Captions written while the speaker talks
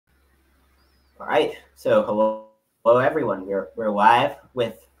All right, so hello everyone. We're live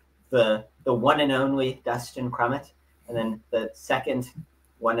with the one and only Dustin Crummett, and then the second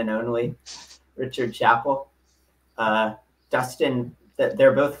one and only Richard Chappell. Dustin,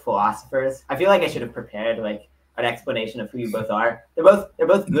 they're both philosophers. I feel like I should have prepared like an explanation of who you both are. They're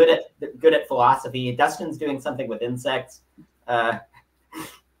both good at philosophy. Dustin's doing something with insects.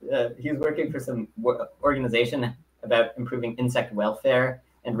 He's working for some organization about improving insect welfare.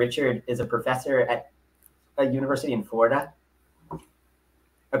 And Richard is a professor at a university in Florida.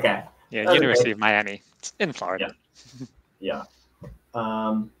 Okay. Yeah, University of Miami. It's in Florida. Yeah.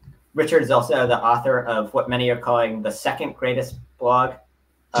 Richard is also the author of what many are calling the second greatest blog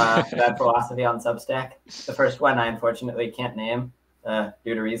about philosophy on Substack. The first one I unfortunately can't name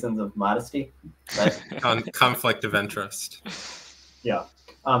due to reasons of modesty. But conflict of interest. Yeah.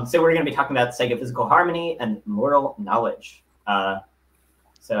 So we're going to be talking about psychophysical harmony and moral knowledge.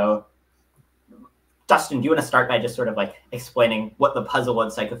 So, Dustin, do you want to start by just sort of like explaining what the puzzle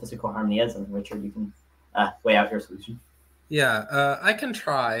of psychophysical harmony is, and Richard, you can lay out your solution. Yeah, I can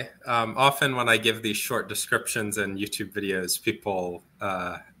try. Often when I give these short descriptions in YouTube videos, people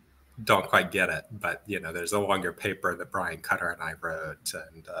don't quite get it. But you know, there's a longer paper that Brian Cutter and I wrote,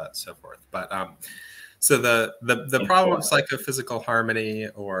 and so forth. But so the problem of psychophysical harmony,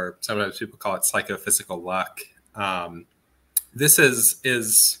 or sometimes people call it psychophysical luck. This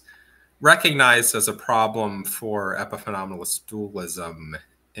is recognized as a problem for epiphenomenalist dualism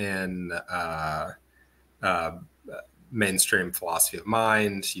in mainstream philosophy of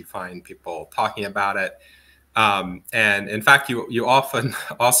mind. You find people talking about it. And in fact, you often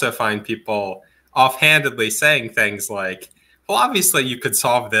also find people offhandedly saying things like, well, obviously you could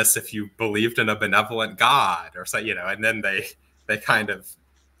solve this if you believed in a benevolent God, or so, you know, and then they kind of,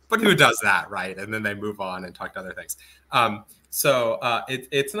 but who does that, right? And then they move on and talk to other things. So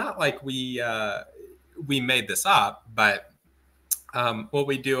it's not like we made this up, but what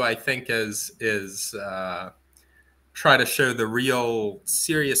we do, I think, is try to show the real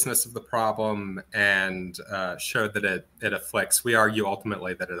seriousness of the problem and show that it afflicts. We argue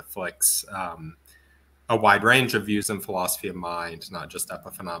ultimately that it afflicts a wide range of views in philosophy of mind, not just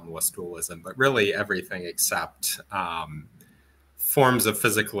epiphenomenalist dualism, but really everything except forms of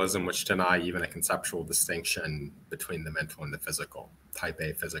physicalism which deny even a conceptual distinction between the mental and the physical, type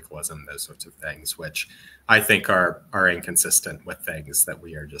A physicalism, those sorts of things, which I think are inconsistent with things that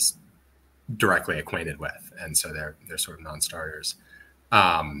we are just directly acquainted with, and so they're sort of non-starters.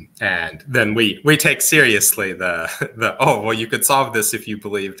 And then we take seriously the oh, well, you could solve this if you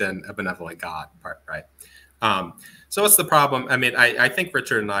believed in a benevolent God part, right? So what's the problem? I mean, I think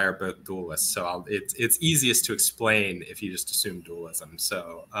Richard and I are both dualists, so it's easiest to explain if you just assume dualism.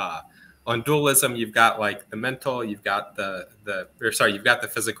 So on dualism, you've got like the mental, you've got you've got the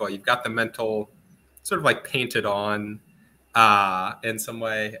physical, you've got the mental, sort of like painted on in some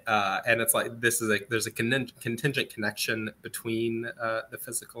way, and it's like there's a contingent connection between the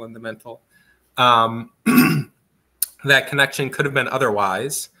physical and the mental. That connection could have been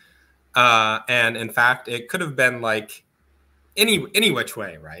otherwise. And in fact, it could have been like any which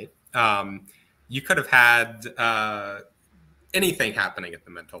way, right? You could have had anything happening at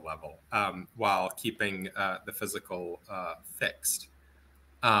the mental level while keeping the physical fixed.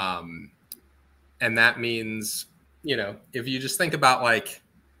 And that means, you know, if you just think about like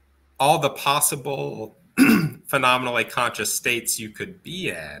all the possible phenomenally conscious states you could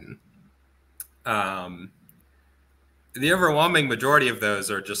be in, the overwhelming majority of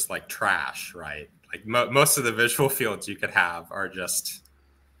those are just like trash, right? Like most of the visual fields you could have are just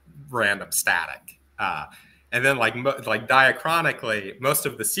random static. And then like diachronically, most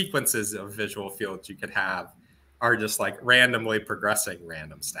of the sequences of visual fields you could have are just like randomly progressing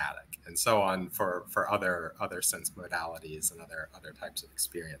random static, and so on for other sense modalities and other types of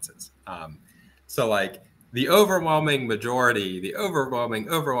experiences. So like the overwhelming majority, the overwhelming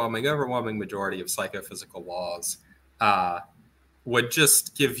majority of psychophysical laws would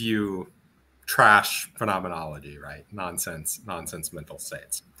just give you trash phenomenology, right? Nonsense mental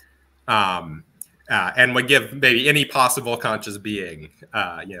states, and would give maybe any possible conscious being,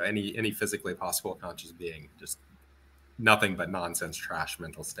 you know, any physically possible conscious being, just nothing but nonsense, trash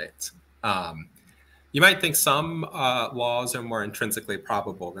mental states. You might think some laws are more intrinsically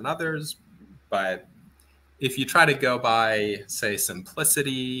probable than others, but if you try to go by, say,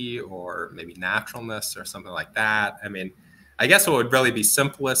 simplicity or maybe naturalness or something like that, I mean, I guess what would really be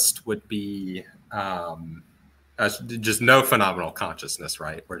simplest would be just no phenomenal consciousness,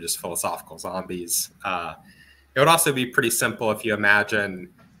 right? We're just philosophical zombies. It would also be pretty simple if you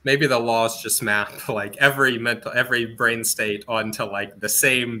imagine maybe the laws just map like every brain state onto like the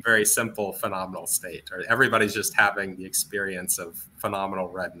same very simple phenomenal state, or everybody's just having the experience of phenomenal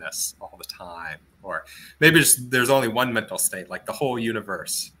redness all the time, or maybe just there's only one mental state, like the whole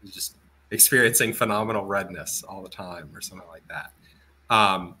universe is just experiencing phenomenal redness all the time, or something like that.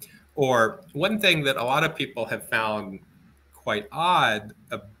 Or one thing that a lot of people have found quite odd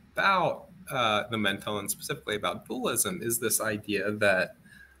about the mental, and specifically about dualism, is this idea that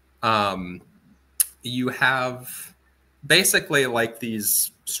you have basically like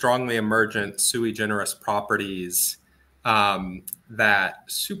these strongly emergent sui generis properties that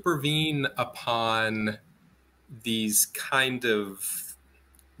supervene upon these kind of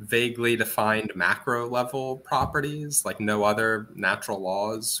vaguely defined macro level properties. Like no other natural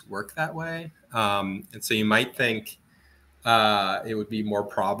laws work that way. And so you might think it would be more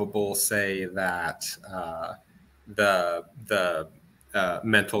probable, say, that the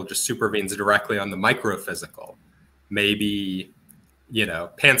mental just supervenes directly on the microphysical. Maybe, you know,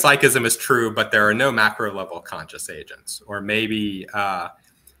 panpsychism is true, but there are no macro level conscious agents. Or maybe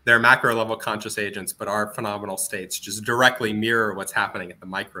there are macro level conscious agents, but our phenomenal states just directly mirror what's happening at the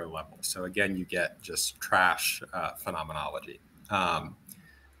micro level. So again, you get just trash phenomenology.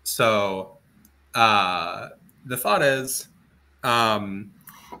 So the thought is,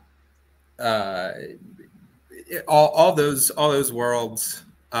 all those worlds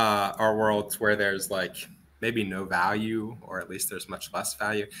are worlds where there's like maybe no value, or at least there's much less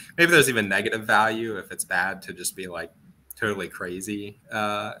value. Maybe there's even negative value if it's bad to just be like totally crazy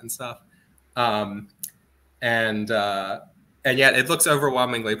and stuff. And yet it looks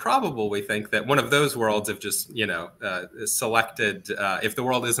overwhelmingly probable, we think, that one of those worlds, if just, you know, selected, if the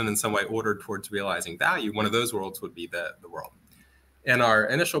world isn't in some way ordered towards realizing value, one of those worlds would be the world. In our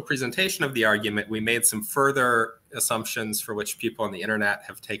initial presentation of the argument, we made some further assumptions for which people on the internet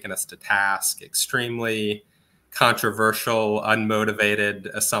have taken us to task, extremely controversial, unmotivated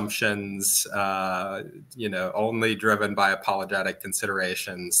assumptions, you know, only driven by apologetic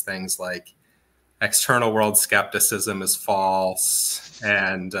considerations, things like external world skepticism is false,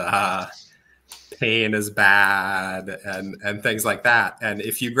 and pain is bad, and things like that. And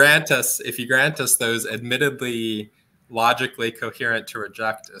if you grant us those admittedly logically coherent to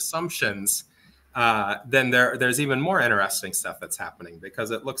reject assumptions, then there's even more interesting stuff that's happening,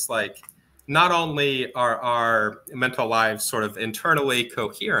 because it looks like not only are our mental lives sort of internally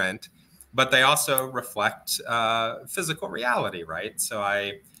coherent, but they also reflect physical reality, right? So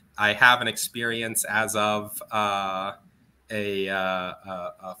I have an experience as of a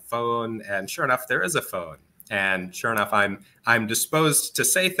phone, and sure enough, there is a phone, and sure enough, I'm disposed to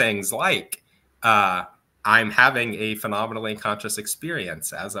say things like, I'm having a phenomenally conscious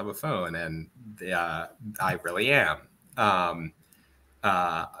experience as of a phone, and I really am.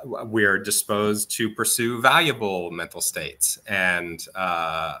 We're disposed to pursue valuable mental states and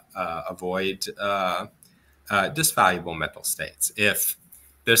avoid disvaluable mental states. If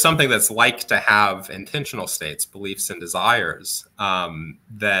there's something that's like to have intentional states, beliefs and desires,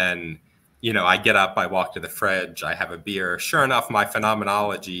 then, you know, I get up, I walk to the fridge, I have a beer. Sure enough, my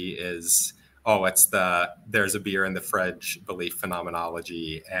phenomenology is, oh, there's a beer in the fridge belief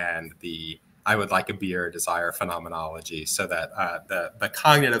phenomenology, and I would like a beer desire phenomenology, so that the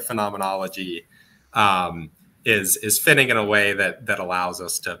cognitive phenomenology is fitting in a way that allows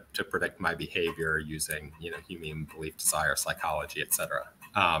us to predict my behavior using, you know, human belief, desire, psychology, etc.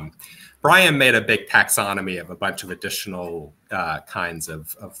 Brian made a big taxonomy of a bunch of additional kinds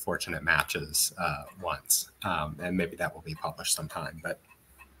of fortunate matches once, and maybe that will be published sometime. But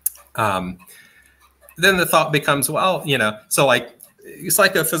then the thought becomes, well, you know, so like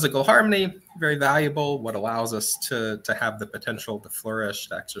psychophysical harmony, very valuable, what allows us to have the potential to flourish,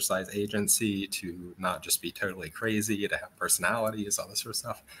 to exercise agency, to not just be totally crazy, to have personalities, all this sort of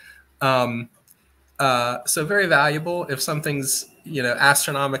stuff. So very valuable. If something's, you know,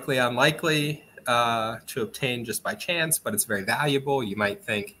 astronomically unlikely to obtain just by chance, but it's very valuable, you might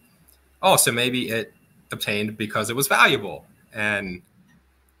think, oh, so maybe it obtained because it was valuable. And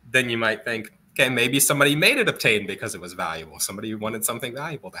then you might think, okay, maybe somebody made it obtain because it was valuable. Somebody wanted something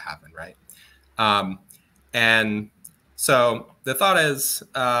valuable to happen, right? And so the thought is,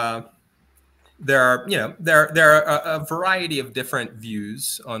 there are a variety of different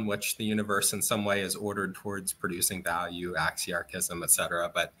views on which the universe in some way is ordered towards producing value, axiarchism,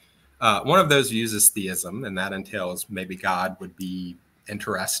 etc. But one of those views is theism, and that entails maybe God would be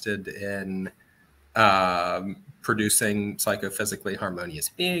interested in producing psychophysically harmonious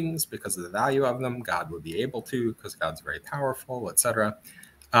beings because of the value of them. God would be able to because God's very powerful, etc.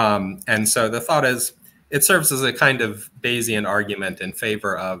 And so the thought is, it serves as a kind of Bayesian argument in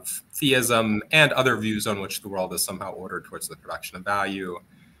favor of theism and other views on which the world is somehow ordered towards the production of value,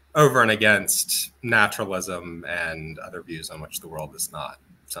 over and against naturalism and other views on which the world is not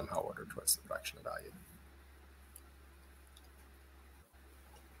somehow ordered towards the production of value.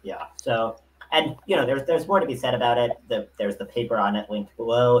 Yeah. So, and there's more to be said about it. There's the paper on it linked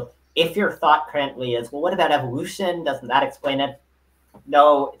below. If your thought currently is, well, what about evolution? Doesn't that explain it?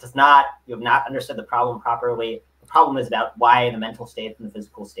 No, it does not. You have not understood the problem properly. The problem is about why the mental states and the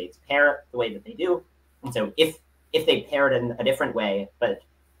physical states pair the way that they do. And so if they paired in a different way, but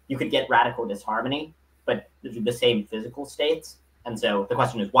you could get radical disharmony, but the same physical states. And so the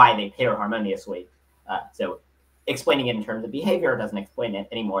question is why they pair harmoniously. So explaining it in terms of behavior doesn't explain it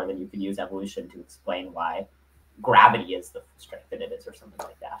any more than you could use evolution to explain why gravity is the strength that it is or something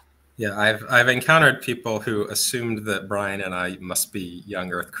like that. Yeah, I've encountered people who assumed that Brian and I must be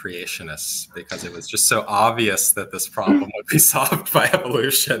young Earth creationists because it was just so obvious that this problem would be solved by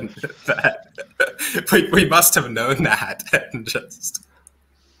evolution that we must have known that and just...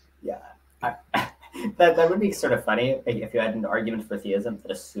 Yeah, that would be sort of funny if you had an argument for theism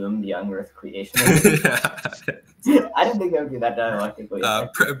that assumed young Earth creationism. Yeah. I don't think I would do that dialectically.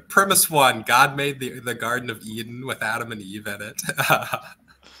 Premise 1, God made the Garden of Eden with Adam and Eve in it.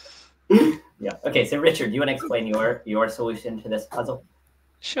 Yeah. Okay. So, Richard, do you want to explain your solution to this puzzle?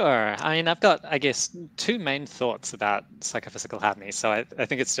 Sure. I mean, I've got, I guess, two main thoughts about psychophysical harmony. So I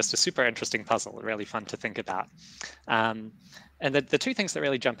think it's just a super interesting puzzle, really fun to think about. And the two things that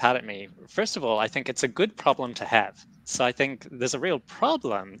really jump out at me, first of all, I think it's a good problem to have. So I think there's a real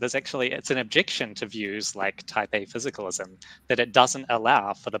problem. It's an objection to views like type A physicalism, that it doesn't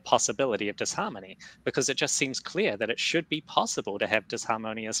allow for the possibility of disharmony, because it just seems clear that it should be possible to have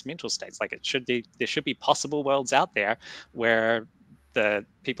disharmonious mental states. Like there should be possible worlds out there where the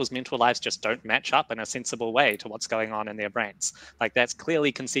people's mental lives just don't match up in a sensible way to what's going on in their brains. Like that's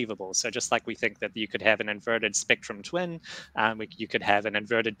clearly conceivable. So just like we think that you could have an inverted spectrum twin, you could have an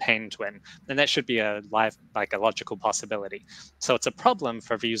inverted pain twin, and that should be a logical possibility. So it's a problem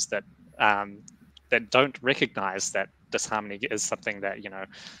for views that that don't recognize that disharmony is something that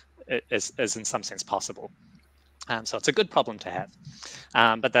is in some sense possible. So it's a good problem to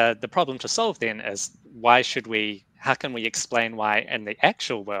have. But the problem to solve then is how can we explain why in the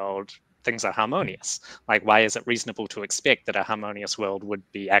actual world things are harmonious? Like, why is it reasonable to expect that a harmonious world would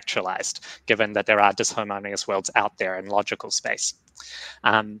be actualized, given that there are disharmonious worlds out there in logical space?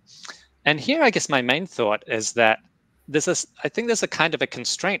 And here, I guess my main thought is that I think there's a kind of a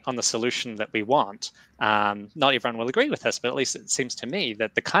constraint on the solution that we want. Not everyone will agree with this, but at least it seems to me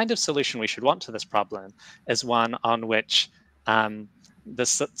that the kind of solution we should want to this problem is one on which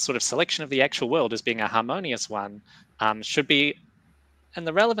this sort of selection of the actual world as being a harmonious one should be, in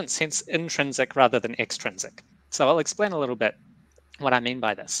the relevant sense, intrinsic rather than extrinsic. So I'll explain a little bit what I mean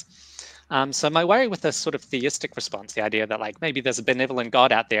by this. So my worry with this sort of theistic response, the idea that like maybe there's a benevolent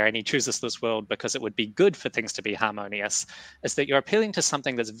God out there and he chooses this world because it would be good for things to be harmonious, is that you're appealing to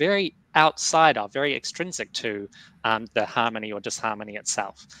something that's very outside of, very extrinsic to the harmony or disharmony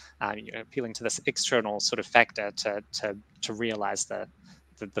itself. You're appealing to this external sort of factor to realize the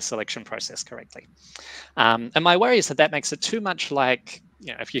selection process correctly. And my worry is that makes it too much like,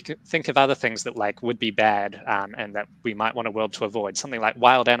 if you could think of other things that like would be bad and that we might want a world to avoid, something like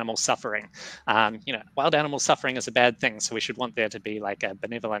wild animal suffering. Wild animal suffering is a bad thing, so we should want there to be like a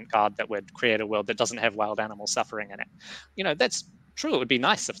benevolent God that would create a world that doesn't have wild animal suffering in it. That's true. It would be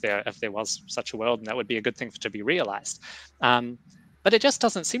nice if there was such a world, and that would be a good thing to be realized. But it just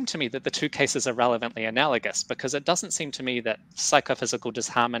doesn't seem to me that the two cases are relevantly analogous, because it doesn't seem to me that psychophysical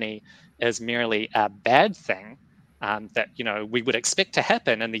disharmony is merely a bad thing that we would expect to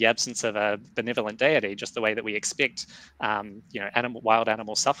happen in the absence of a benevolent deity, just the way that we expect wild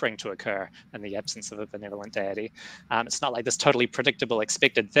animal suffering to occur in the absence of a benevolent deity. It's not like this totally predictable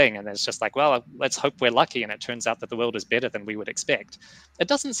expected thing, and it's just like, well, let's hope we're lucky and it turns out that the world is better than we would expect. It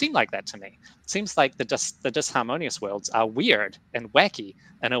doesn't seem like that to me. It seems like the disharmonious worlds are weird and wacky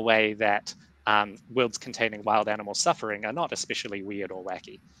in a way that worlds containing wild animal suffering are not especially weird or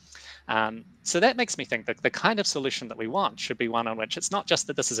wacky. So that makes me think that the kind of solution that we want should be one on which it's not just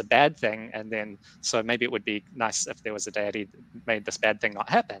that this is a bad thing, and then so maybe it would be nice if there was a deity that made this bad thing not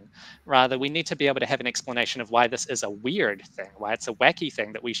happen. Rather, we need to be able to have an explanation of why this is a weird thing, why it's a wacky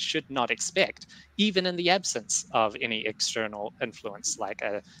thing that we should not expect, even in the absence of any external influence like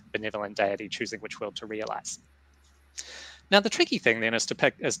a benevolent deity choosing which world to realize. Now, the tricky thing then is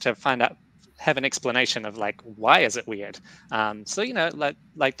to find out have an explanation of like, why is it weird? So, you know,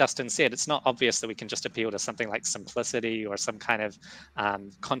 like Dustin said, it's not obvious that we can just appeal to something like simplicity or some kind of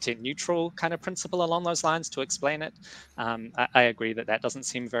content neutral kind of principle along those lines to explain it. I agree that that doesn't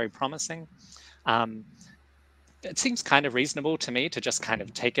seem very promising. It seems kind of reasonable to me to just kind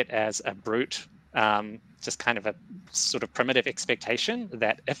of take it as a brute, just kind of a sort of primitive expectation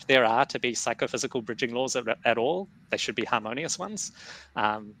that if there are to be psychophysical bridging laws at all, they should be harmonious ones.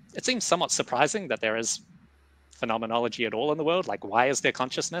 It seems somewhat surprising that there is phenomenology at all in the world. Like, why is there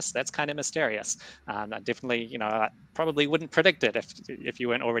consciousness? That's kind of mysterious. I definitely, you know, I probably wouldn't predict it if you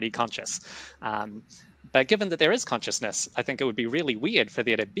weren't already conscious. But given that there is consciousness, I think it would be really weird for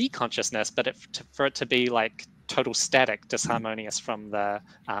there to be consciousness, but for it to be like total static, disharmonious from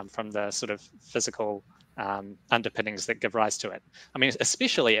the sort of physical underpinnings that give rise to it. I mean,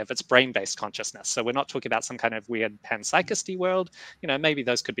 especially if it's brain-based consciousness. So we're not talking about some kind of weird panpsychisty world. You know, maybe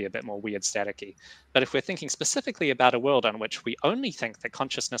those could be a bit more weird staticky. But if we're thinking specifically about a world on which we only think that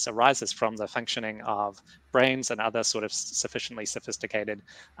consciousness arises from the functioning of brains and other sort of sufficiently sophisticated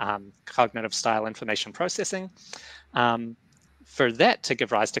cognitive style information processing, for that to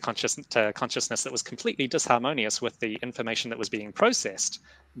give rise to consciousness that was completely disharmonious with the information that was being processed,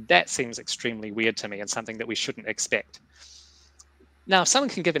 that seems extremely weird to me and something that we shouldn't expect. Now, if someone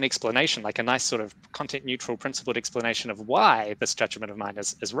can give an explanation, like a nice sort of content neutral principled explanation of why this judgment of mine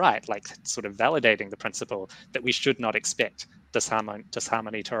is right, like sort of validating the principle that we should not expect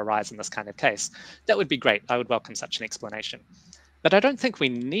disharmony to arise in this kind of case, that would be great. I would welcome such an explanation. But I don't think we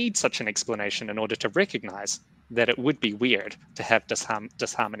need such an explanation in order to recognize that it would be weird to have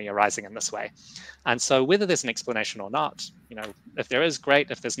disharmony arising in this way. And so whether there's an explanation or not, you know, if there is,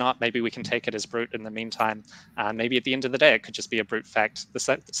 great. If there's not, maybe we can take it as brute in the meantime. Maybe at the end of the day, it could just be a brute fact,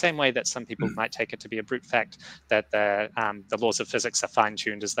 the same way that some people might take it to be a brute fact that the laws of physics are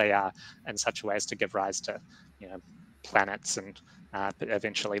fine-tuned as they are in such a way as to give rise to, you know, planets and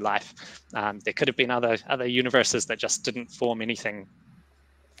eventually life. There could have been other universes that just didn't form anything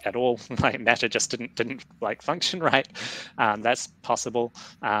at all, like matter just didn't like function right. That's possible.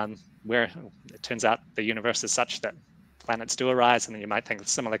 Where it turns out the universe is such that planets do arise, and then you might think of a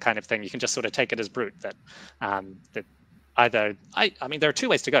similar kind of thing. You can just sort of take it as brute that that either I mean, there are two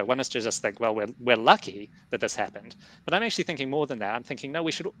ways to go. One is to just think, well, we're lucky that this happened, but I'm actually thinking more than that. I'm thinking, no,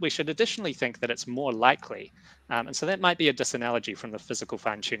 we should additionally think that it's more likely, and so that might be a disanalogy from the physical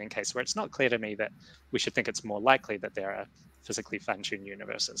fine-tuning case, where it's not clear to me that we should think it's more likely that there are physically fine-tuned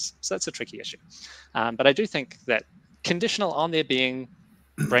universes. So that's a tricky issue. But I do think that conditional on there being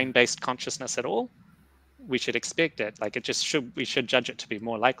brain-based consciousness at all, we should expect it. Like we should judge it to be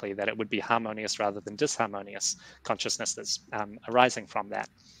more likely that it would be harmonious rather than disharmonious consciousness that's arising from that.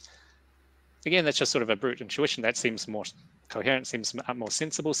 Again, that's just sort of a brute intuition. That seems more coherent, seems more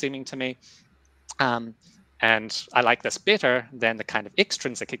sensible seeming to me. And I like this better than the kind of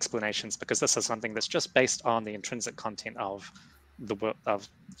extrinsic explanations, because this is something that's just based on the intrinsic content of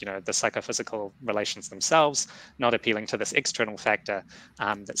the psychophysical relations themselves, not appealing to this external factor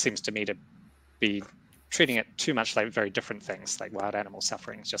that seems to me to be treating it too much like very different things, like wild animal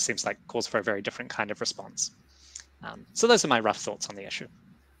suffering. It just seems like calls for a very different kind of response. So those are my rough thoughts on the issue.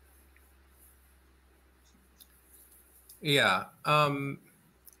 Yeah.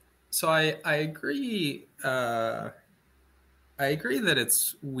 So I agree. I agree that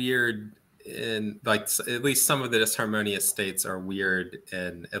it's weird in, like, at least some of the disharmonious states are weird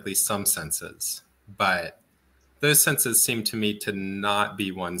in at least some senses, but those senses seem to me to not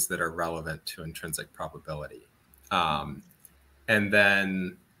be ones that are relevant to intrinsic probability. And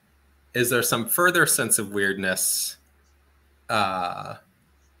then is there some further sense of weirdness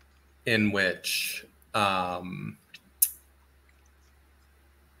in which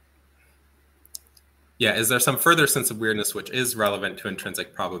is there some further sense of weirdness which is relevant to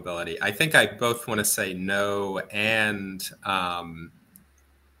intrinsic probability? I think I both want to say no and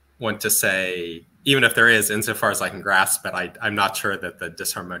want to say, even if there is, insofar as I can grasp it, I'm not sure that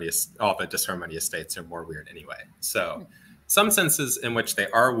all the disharmonious states are more weird anyway. So some senses in which they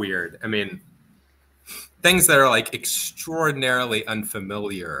are weird, I mean, things that are like extraordinarily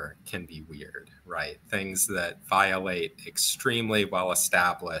unfamiliar can be weird, right? Things that violate extremely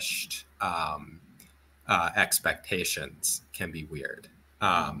well-established expectations can be weird.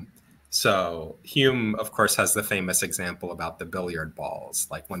 So Hume, of course, has the famous example about the billiard balls.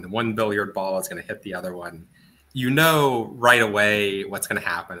 Like when the one billiard ball is going to hit the other one, you know right away what's going to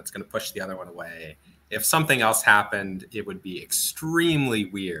happen. It's going to push the other one away. If something else happened, it would be extremely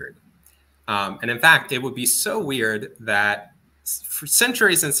weird. And in fact, it would be so weird that for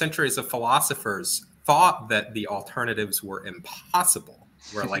centuries and centuries of philosophers thought that the alternatives were impossible.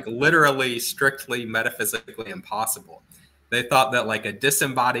 were like literally strictly metaphysically impossible. They thought that like a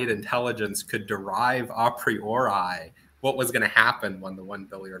disembodied intelligence could derive a priori what was going to happen when the one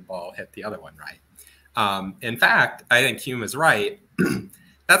billiard ball hit the other one, right? In fact, I think Hume is right.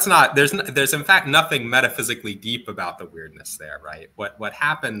 That's not, there's in fact nothing metaphysically deep about the weirdness there, right? What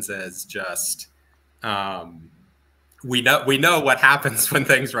happens is just, we know what happens when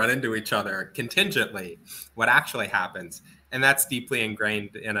things run into each other contingently, what actually happens. And that's deeply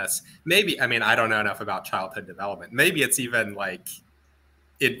ingrained in us. Maybe, I mean, I don't know enough about childhood development. Maybe it's even like,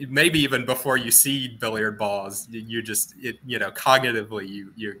 maybe even before you see billiard balls, you just, you know, cognitively,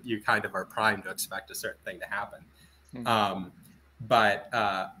 you kind of are primed to expect a certain thing to happen. Mm-hmm. But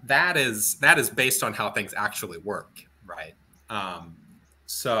that is based on how things actually work, right?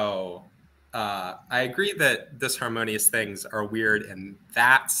 So I agree that disharmonious things are weird in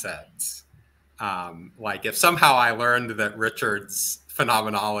that sense. Like if somehow I learned that Richard's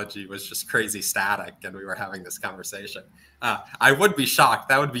phenomenology was just crazy static and we were having this conversation, I would be shocked.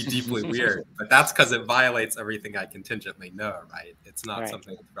 That would be deeply weird, but that's because it violates everything I contingently know, right? It's not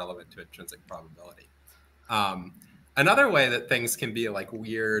something that's relevant to intrinsic probability. Another way that things can be like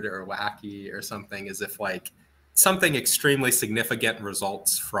weird or wacky or something is if like something extremely significant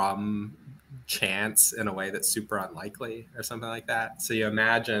results from chance in a way that's super unlikely or something like that. So you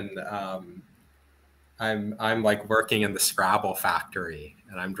imagine I'm like working in the Scrabble factory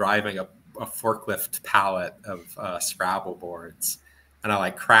and I'm driving a forklift pallet of Scrabble boards, and I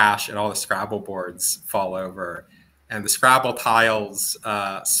like crash and all the Scrabble boards fall over, and the Scrabble tiles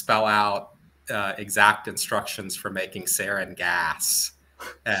spell out exact instructions for making sarin gas,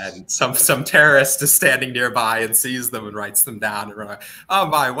 and some terrorist is standing nearby and sees them and writes them down, and we're like, oh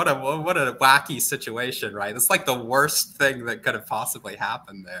my, what a wacky situation, right? It's like the worst thing that could have possibly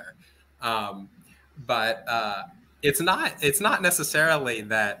happened there. But it's not necessarily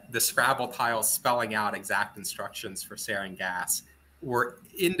that the Scrabble tiles spelling out exact instructions for sarin gas were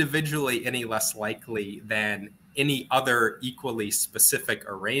individually any less likely than any other equally specific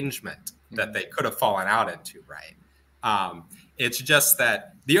arrangement that they could have fallen out into, right? It's just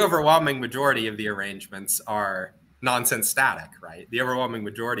that the overwhelming majority of the arrangements are nonsense static, right? The overwhelming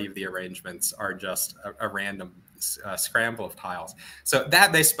majority of the arrangements are just a random scramble of tiles. So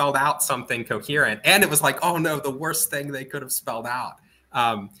that they spelled out something coherent, and it was like, oh no, the worst thing they could have spelled out.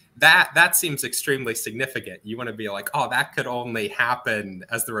 That seems extremely significant. You want to be like, oh, that could only happen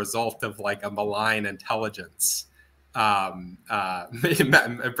as the result of like a malign intelligence bringing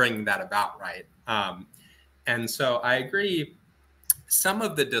that about, right? And so I agree. Some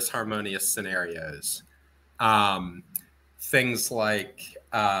of the disharmonious scenarios, things like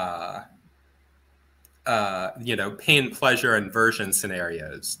you know, pain, pleasure, and aversion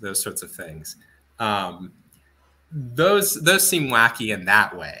scenarios, those sorts of things. Those seem wacky in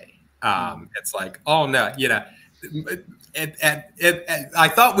that way. It's like, oh no, you know, I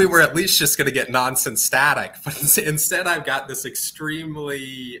thought we were at least just going to get nonsense static, but instead I've got this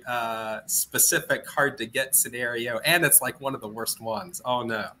extremely specific, hard to get scenario, and it's like one of the worst ones. Oh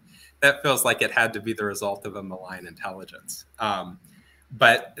no, that feels like it had to be the result of a malign intelligence.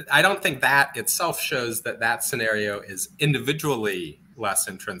 But I don't think that itself shows that that scenario is individually less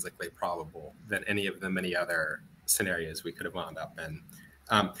intrinsically probable than any of the many other scenarios we could have wound up in.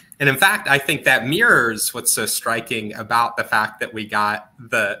 And in fact, I think that mirrors what's so striking about the fact that we got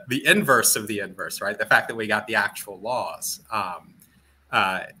the inverse of the inverse, right? The fact that we got the actual laws.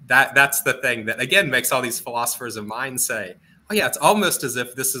 That's the thing that, again, makes all these philosophers of mind say, oh yeah, it's almost as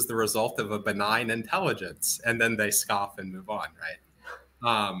if this is the result of a benign intelligence. And then they scoff and move on, right?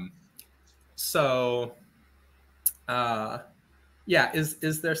 Yeah,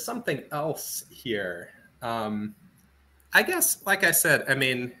 is there something else here? I guess, like I said, I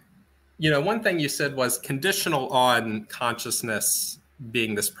mean, you know, one thing you said was conditional on consciousness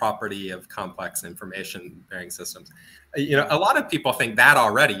being this property of complex information-bearing systems. You know, a lot of people think that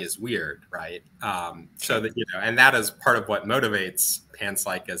already is weird, right? So that, you know, and that is part of what motivates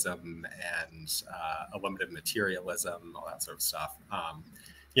panpsychism and a limited materialism, all that sort of stuff.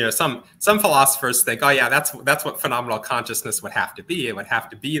 You know, some philosophers think, oh yeah, that's what phenomenal consciousness would have to be. It would have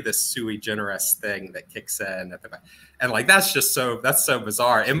to be this sui generis thing that kicks in at the back. And like, that's so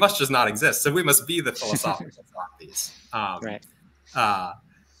bizarre. It must just not exist. So we must be the philosophical thought piece. Right.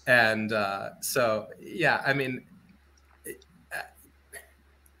 So yeah, I mean,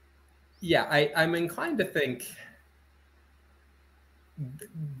 yeah, I'm inclined to think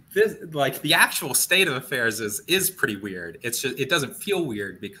this, like, the actual state of affairs is pretty weird. It's just, it doesn't feel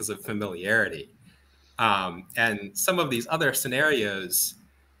weird because of familiarity. And some of these other scenarios,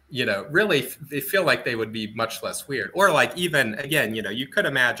 really they feel like they would be much less weird. Or like even, again, you could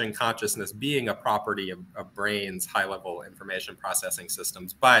imagine consciousness being a property of brains, high-level information processing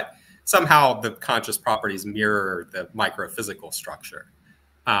systems, but somehow the conscious properties mirror the microphysical structure.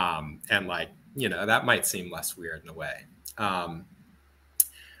 And like, that might seem less weird in a way.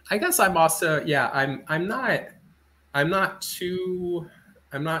 I guess I'm also, I'm not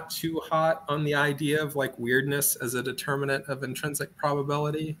too hot on the idea of like weirdness as a determinant of intrinsic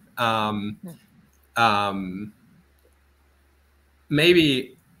probability.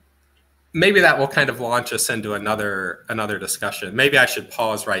 Maybe that will kind of launch us into another discussion. Maybe I should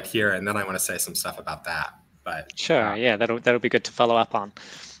pause right here, and then I want to say some stuff about that. But sure, yeah, that'll be good to follow up on.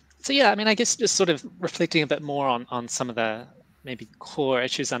 So yeah, I mean, I guess just sort of reflecting a bit more on some of the maybe core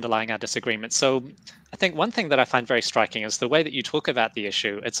issues underlying our disagreement. So I think one thing that I find very striking is the way that you talk about the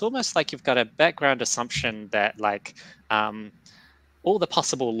issue. It's almost like you've got a background assumption that like all the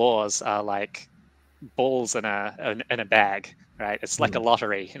possible laws are like balls in a bag, right? It's like a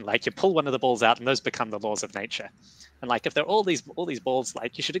lottery, and like you pull one of the balls out and those become the laws of nature. And like if they're all these balls,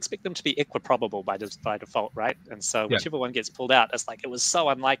 like you should expect them to be equiprobable by default, right? And so whichever one gets pulled out, it's like it was so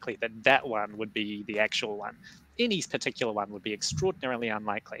unlikely that one would be the actual one. Any particular one would be extraordinarily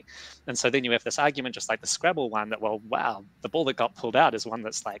unlikely. And so then you have this argument, just like the Scrabble one, that, well, wow, the ball that got pulled out is one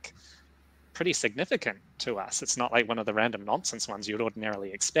that's like pretty significant to us. It's not like one of the random nonsense ones you'd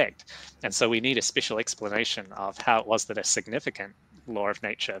ordinarily expect. And so we need a special explanation of how it was that a significant law of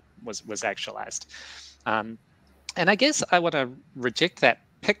nature was actualized. And I guess I want to reject that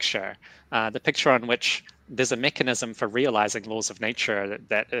picture, the picture on which there's a mechanism for realizing laws of nature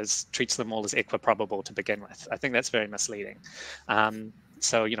that treats them all as equiprobable to begin with. I think that's very misleading.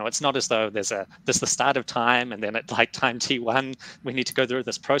 So, it's not as though there's the start of time, and then at like time t1, we need to go through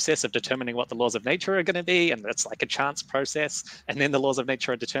this process of determining what the laws of nature are going to be, and it's like a chance process, and then the laws of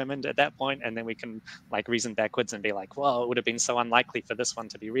nature are determined at that point, and then we can like reason backwards and be like, well, it would have been so unlikely for this one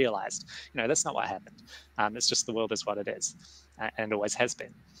to be realized. That's not what happened. It's just the world is what it is, and always has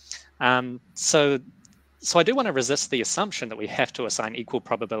been. So I do want to resist the assumption that we have to assign equal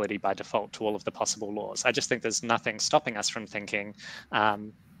probability by default to all of the possible laws. I just think there's nothing stopping us from thinking,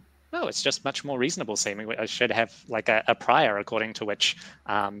 no, it's just much more reasonable seeming. I should have like a prior according to which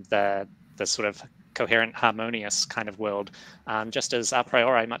the sort of coherent, harmonious kind of world just is a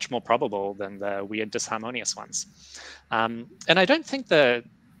priori much more probable than the weird, disharmonious ones. And I don't think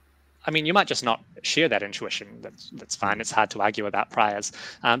you might just not share that intuition. That's fine. It's hard to argue about priors.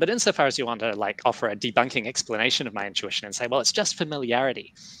 But insofar as you want to like offer a debunking explanation of my intuition and say, well, it's just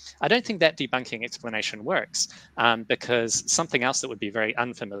familiarity, I don't think that debunking explanation works because something else that would be very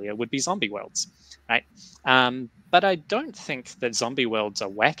unfamiliar would be zombie worlds, right? But I don't think that zombie worlds are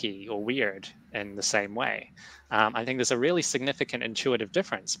wacky or weird in the same way. I think there's a really significant intuitive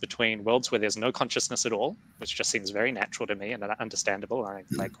difference between worlds where there's no consciousness at all, which just seems very natural to me and understandable. I'm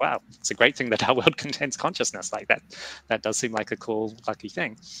like, wow, it's a great thing that our world contains consciousness like that. That does seem like a cool, lucky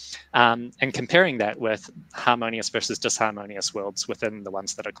thing. And comparing that with harmonious versus disharmonious worlds within the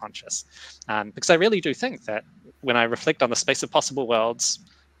ones that are conscious. Because I really do think that when I reflect on the space of possible worlds,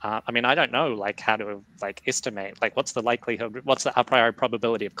 I don't know like how to like estimate like what's the likelihood, what's the a priori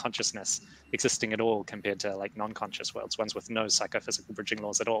probability of consciousness existing at all compared to like non-conscious worlds, ones with no psychophysical bridging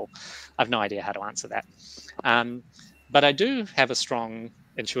laws at all. I have no idea how to answer that. But I do have a strong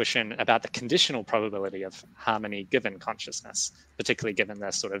intuition about the conditional probability of harmony given consciousness, particularly given the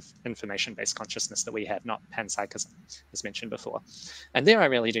sort of information-based consciousness that we have, not panpsychism, as mentioned before. And there I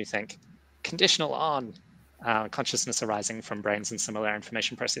really do think conditional on consciousness arising from brains and similar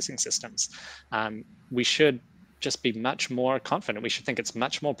information processing systems. We should just be much more confident. We should think it's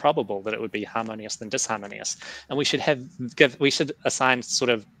much more probable that it would be harmonious than disharmonious. And we should assign sort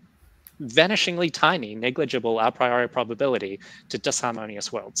of vanishingly tiny, negligible a priori probability to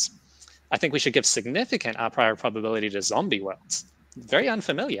disharmonious worlds. I think we should give significant a priori probability to zombie worlds. Very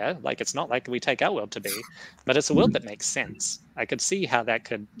unfamiliar, like it's not like we take our world to be, but it's a world that makes sense. I could see how that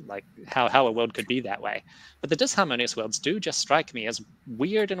could, like, how a world could be that way. But the disharmonious worlds do just strike me as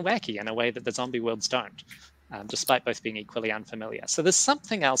weird and wacky in a way that the zombie worlds don't, despite both being equally unfamiliar. So there's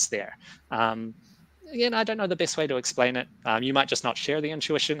something else there. Again, I don't know the best way to explain it. You might just not share the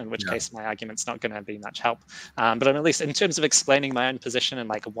intuition, in which case my argument's not going to be much help. But at least in terms of explaining my own position and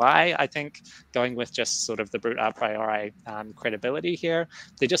like why I think going with just sort of the brute a priori credibility here,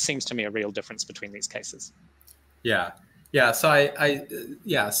 there just seems to me a real difference between these cases. Yeah.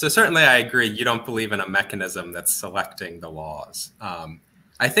 So certainly I agree. You don't believe in a mechanism that's selecting the laws.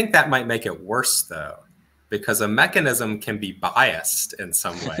 I think that might make it worse though, because a mechanism can be biased in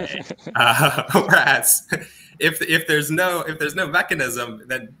some way. Whereas if there's no mechanism,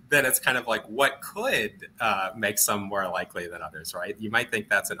 then it's kind of like what could make some more likely than others, right? You might think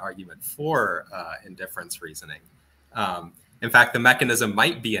that's an argument for indifference reasoning. In fact, the mechanism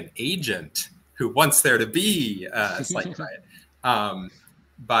might be an agent who wants there to be slightly right.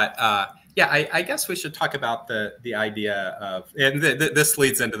 Yeah, I guess we should talk about the idea of, and this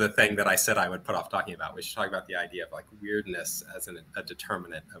leads into the thing that I said I would put off talking about. We should talk about the idea of like weirdness as a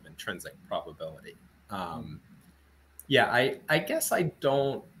determinant of intrinsic probability. Yeah, I guess I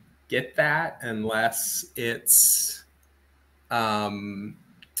don't get that unless it's, you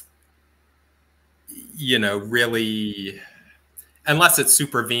know, really, unless it's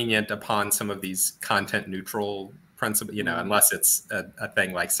supervenient upon some of these content neutral principle, you know, unless it's a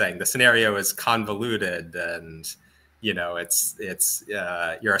thing like saying the scenario is convoluted and, you know,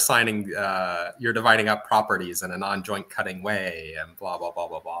 you're assigning, you're dividing up properties in a non-joint cutting way and blah, blah, blah,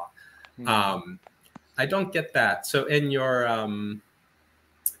 blah, blah. I don't get that. So in your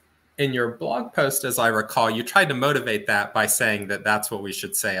blog post, as I recall, you tried to motivate that by saying that that's what we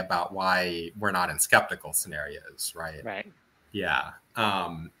should say about why we're not in skeptical scenarios, right? Right. Yeah.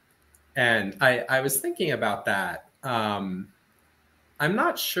 And I was thinking about that. I'm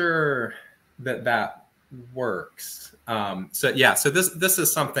not sure that works. So this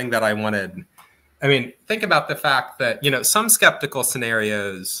is something that I wanted. I mean, think about the fact that, you know, some skeptical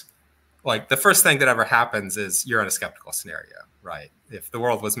scenarios, like the first thing that ever happens is you're in a skeptical scenario, right? If the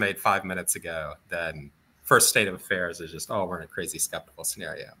world was made 5 minutes ago, then first state of affairs is just, oh, we're in a crazy skeptical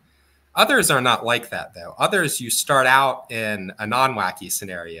scenario. Others are not like that, though. Others, you start out in a non-wacky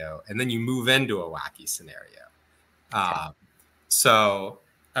scenario, and then you move into a wacky scenario. So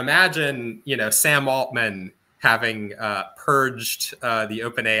imagine, you know, Sam Altman having purged the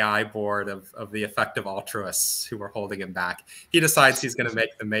OpenAI board of the effective altruists who were holding him back. He decides he's going to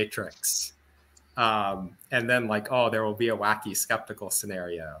make the Matrix. And then like, oh, there will be a wacky skeptical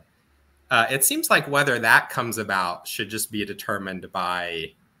scenario. It seems like whether that comes about should just be determined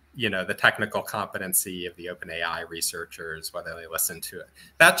by, you know, the technical competency of the OpenAI researchers, whether they listen to it.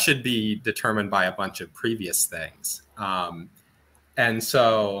 That should be determined by a bunch of previous things. And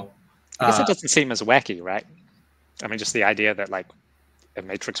so... I guess it doesn't seem as wacky, right? I mean, just the idea that like a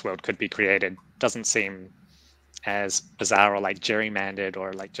matrix world could be created doesn't seem as bizarre or like gerrymandered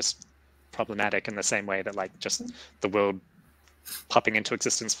or like just problematic in the same way that like just the world popping into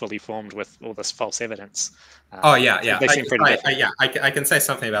existence fully formed with all this false evidence. Yeah. They seem pretty different. I can say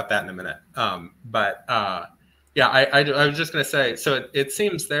something about that in a minute. I was just going to say, so it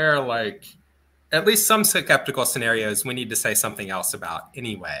seems there like at least some skeptical scenarios we need to say something else about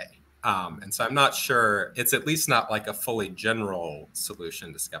anyway. And so I'm not sure, it's at least not like a fully general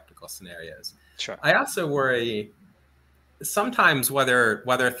solution to skeptical scenarios. Sure. I also worry sometimes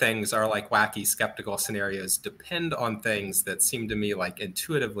whether things are like wacky skeptical scenarios depend on things that seem to me like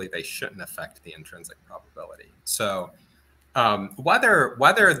intuitively they shouldn't affect the intrinsic probability. So whether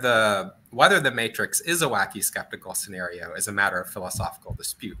the matrix is a wacky skeptical scenario is a matter of philosophical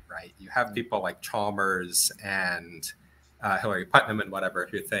dispute, right? You have people like Chalmers and Hilary Putnam and whatever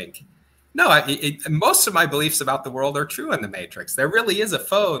who think, no, most of my beliefs about the world are true in the matrix. There really is a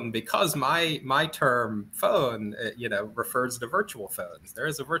phone because my term phone, you know, refers to virtual phones. There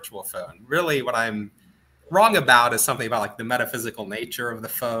is a virtual phone. Really, what I'm wrong about is something about like the metaphysical nature of the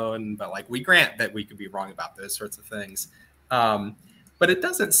phone. But like we grant that we could be wrong about those sorts of things. But it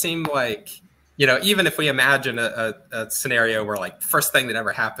doesn't seem like, you know, even if we imagine a scenario where like first thing that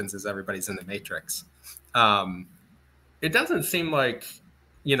ever happens is everybody's in the matrix. It doesn't seem like,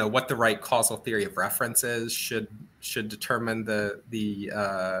 you know, what the right causal theory of reference is should determine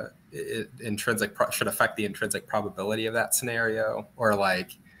the intrinsic should affect the intrinsic probability of that scenario. Or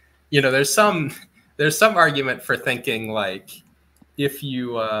like, you know, there's some argument for thinking like if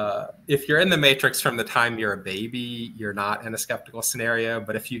you're in the matrix from the time you're a baby, you're not in a skeptical scenario.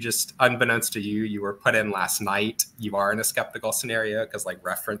 But if you just, unbeknownst to you, you were put in last night, you are in a skeptical scenario because like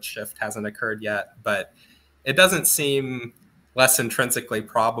reference shift hasn't occurred yet. But it doesn't seem less intrinsically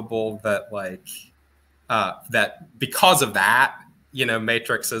probable that like that because of that, you know,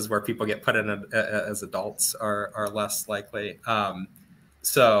 matrices where people get put in as adults are less likely.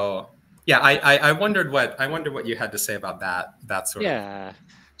 So yeah, I wondered what you had to say about that sort of. Yeah,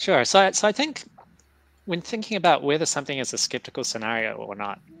 sure. So I think when thinking about whether something is a skeptical scenario or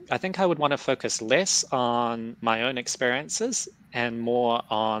not, I think I would want to focus less on my own experiences and more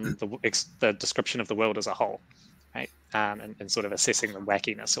on the description of the world as a whole. Right, and sort of assessing the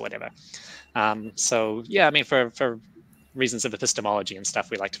wackiness or whatever. So yeah, I mean, for reasons of epistemology and stuff,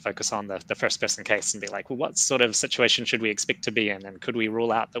 we like to focus on the first person case and be like, well, what sort of situation should we expect to be in, and could we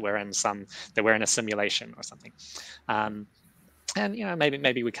rule out that we're in a simulation or something? And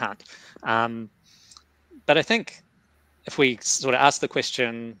maybe we can't. But I think if we sort of ask the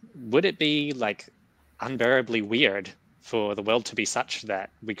question, would it be like unbearably weird for the world to be such that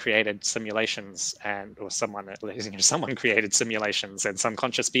we created simulations or someone created simulations and some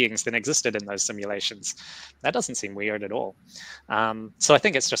conscious beings then existed in those simulations? That doesn't seem weird at all. So I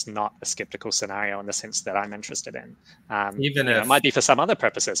think it's just not a skeptical scenario in the sense that I'm interested in. Even if it might be for some other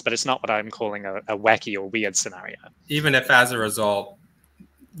purposes, but it's not what I'm calling a wacky or weird scenario. Even if as a result,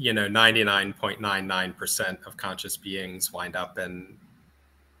 99.99% of conscious beings wind up in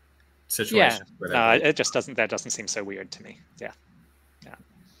situations where that doesn't seem so weird to me. Yeah.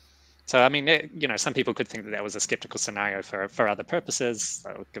 So I mean, some people could think that was a skeptical scenario for other purposes,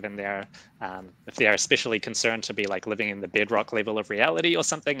 so given if they are especially concerned to be like living in the bedrock level of reality or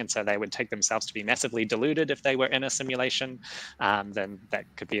something, and so they would take themselves to be massively deluded if they were in a simulation, then that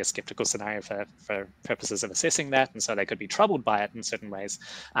could be a skeptical scenario for purposes of assessing that, and so they could be troubled by it in certain ways.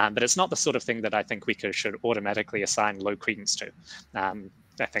 But it's not the sort of thing that I think we should automatically assign low credence to.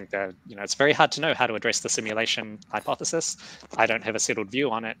 I think that it's very hard to know how to address the simulation hypothesis. I don't have a settled view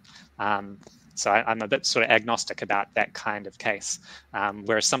on it, so I'm a bit sort of agnostic about that kind of case.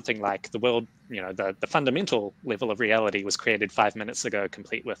 Whereas something like the world, the fundamental level of reality was created 5 minutes ago,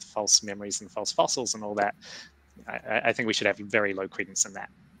 complete with false memories and false fossils and all that. I think we should have very low credence in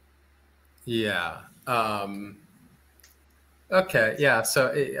that. Yeah. Okay. Yeah.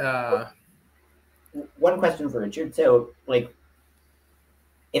 So one question for Richard. So, like,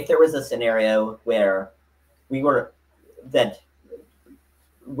 if there was a scenario where we were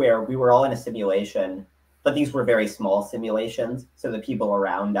all in a simulation, but these were very small simulations, so the people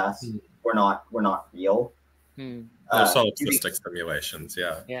around us were not real. They're solipsistic simulations,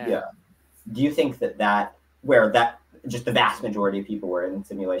 yeah. Do you think that just the vast majority of people were in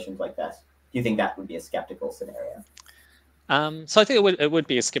simulations like this, do you think that would be a skeptical scenario? So I think it would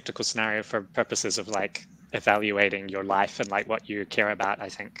be a skeptical scenario for purposes of like evaluating your life and like what you care about, I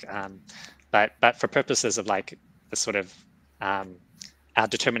think. But for purposes of like the sort of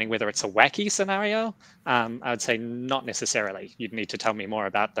determining whether it's a wacky scenario, I would say not necessarily. You'd need to tell me more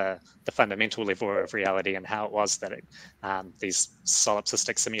about the fundamental level of reality and how it was that these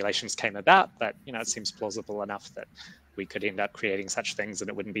solipsistic simulations came about. But it seems plausible enough that we could end up creating such things and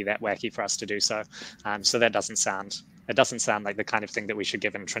it wouldn't be that wacky for us to do so. So that doesn't sound like the kind of thing that we should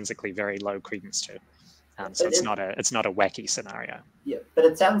give intrinsically very low credence to. So it's not a wacky scenario. Yeah, but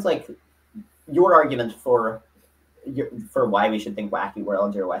it sounds like your argument for why we should think wacky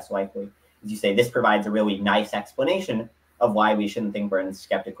worlds are less likely is you say this provides a really nice explanation of why we shouldn't think we're in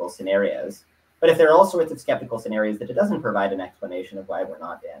skeptical scenarios. But if there are all sorts of skeptical scenarios that it doesn't provide an explanation of why we're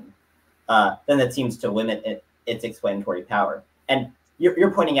not in, then that seems to limit its explanatory power. And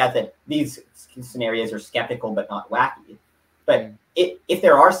you're pointing out that these scenarios are skeptical but not wacky. But if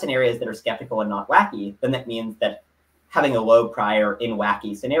there are scenarios that are skeptical and not wacky, then that means that having a low prior in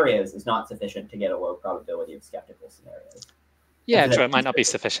wacky scenarios is not sufficient to get a low probability of skeptical scenarios. Yeah, true. It might not be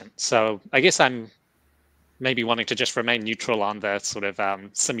sufficient. So I guess I'm maybe wanting to just remain neutral on the sort of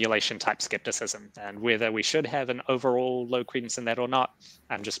simulation type skepticism, and whether we should have an overall low credence in that or not,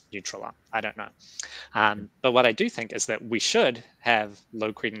 I'm just neutral on. I don't know. But what I do think is that we should have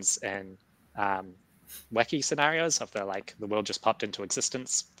low credence in wacky scenarios of the world just popped into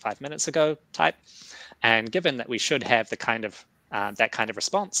existence 5 minutes ago type. And given that we should have the kind of that kind of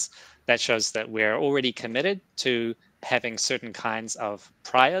response, that shows that we're already committed to having certain kinds of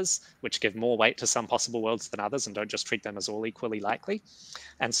priors which give more weight to some possible worlds than others and don't just treat them as all equally likely.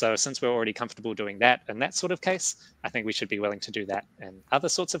 And so since we're already comfortable doing that in that sort of case, I think we should be willing to do that in other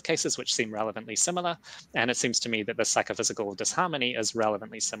sorts of cases which seem relevantly similar. And it seems to me that the psychophysical disharmony is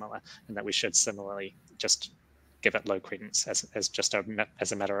relevantly similar, and that we should similarly just give it low credence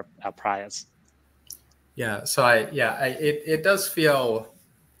as a matter of our priors. Yeah, so it does feel,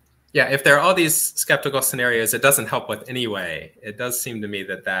 if there are all these skeptical scenarios, it doesn't help with any way. It does seem to me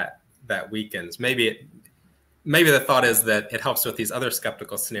that weakens. Maybe the thought is that it helps with these other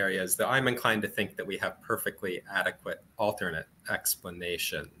skeptical scenarios, though I'm inclined to think that we have perfectly adequate alternate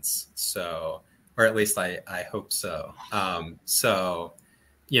explanations. So, or at least I hope so. In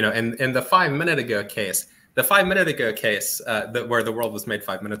the 5 minute ago case, where the world was made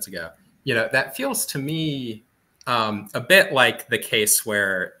 5 minutes ago, that feels to me a bit like the case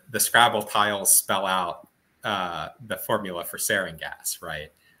where the Scrabble tiles spell out the formula for sarin gas,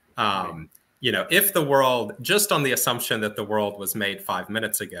 right? you know, if the world, just on the assumption that the world was made 5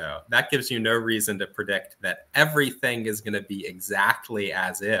 minutes ago, that gives you no reason to predict that everything is going to be exactly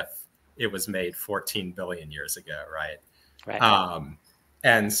as if it was made 14 billion years ago, right? Right.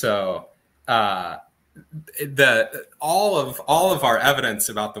 And so all of our evidence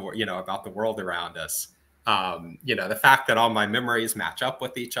about the, you know, about the world around us, you know, the fact that all my memories match up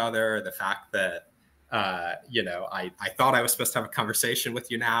with each other, the fact that you know, I thought I was supposed to have a conversation with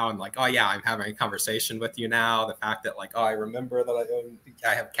you now, and like, oh yeah, I'm having a conversation with you now. The fact that like, oh, I remember that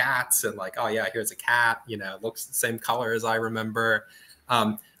I have cats, and like, oh yeah, here's a cat, you know, looks the same color as I remember.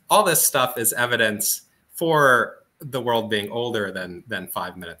 All this stuff is evidence for the world being older than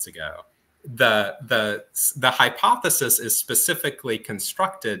 5 minutes ago. The hypothesis is specifically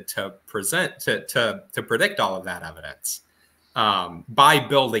constructed to predict all of that evidence. By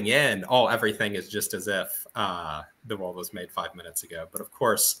building in, oh, everything is just as if the world was made 5 minutes ago. But of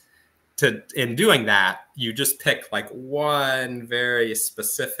course, in doing that, you just pick like one very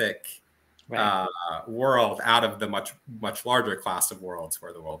specific world out of the much larger class of worlds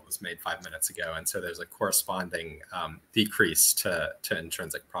where the world was made 5 minutes ago. And so there's a corresponding decrease to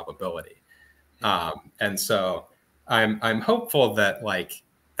intrinsic probability. And so I'm hopeful that like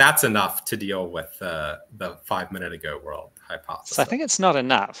that's enough to deal with the 5 minute ago world hypothesis. So I think it's not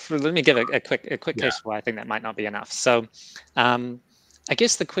enough. Let me give a quick case why I think that might not be enough. So I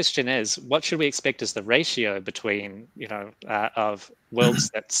guess the question is, what should we expect as the ratio between, you know, of worlds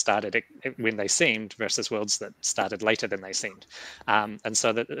that started when they seemed versus worlds that started later than they seemed? And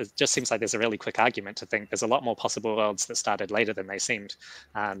so that it just seems like there's a really quick argument to think there's a lot more possible worlds that started later than they seemed,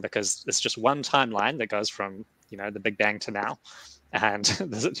 because it's just one timeline that goes from, you know, the Big Bang to now. And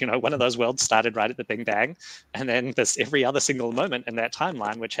you know, one of those worlds started right at the Big Bang, and then there's every other single moment in that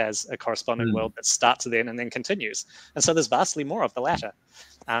timeline which has a corresponding world that starts then and then continues. And so there's vastly more of the latter.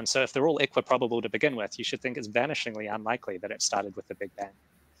 So if they're all equiprobable to begin with, you should think it's vanishingly unlikely that it started with the Big Bang.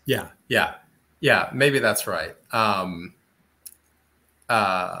 Yeah, maybe that's right.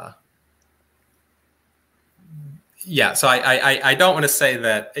 Yeah, so I don't want to say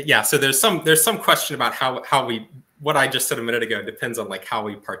that. Yeah, so there's some question about how we. What I just said a minute ago depends on like how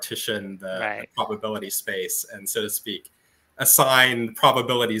we partition the probability space and, so to speak, assign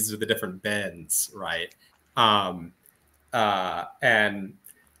probabilities to the different bins, right? And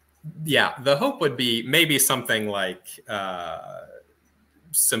yeah, the hope would be maybe something like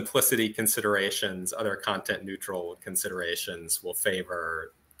simplicity considerations, other content neutral considerations will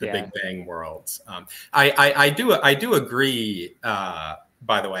favor the Big Bang worlds. I do agree.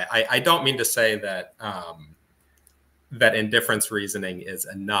 By the way, I don't mean to say that. That indifference reasoning is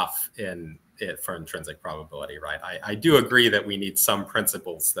enough for intrinsic probability, right? I do agree that we need some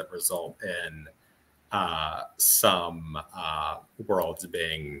principles that result in some worlds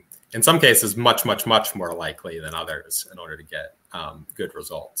being, in some cases, much more likely than others in order to get good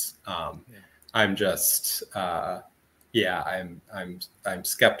results. I'm just, I'm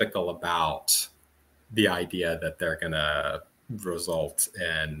skeptical about the idea that they're going to result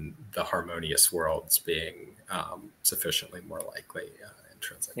in the harmonious worlds being sufficiently more likely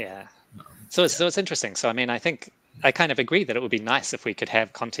intrinsic. Yeah. So it's interesting. So I mean, I think I kind of agree that it would be nice if we could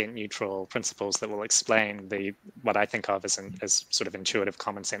have content neutral principles that will explain what I think of as sort of intuitive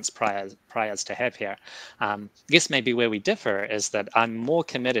common sense priors to have here. I guess maybe where we differ is that I'm more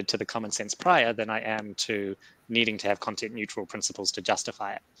committed to the common sense prior than I am to needing to have content neutral principles to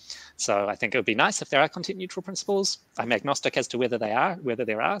justify it. So I think it would be nice if there are content neutral principles. I'm agnostic as to whether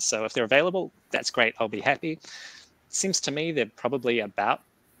there are. So if they're available, that's great. I'll be happy. Seems to me they're probably about,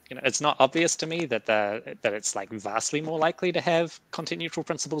 you know, it's not obvious to me that it's like vastly more likely to have content neutral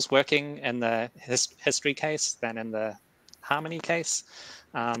principles working in the history case than in the harmony case.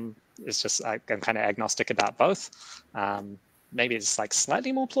 It's just I'm kind of agnostic about both. Maybe it's like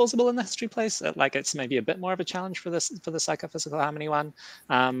slightly more plausible in the history place. Like it's maybe a bit more of a challenge for the psychophysical harmony one.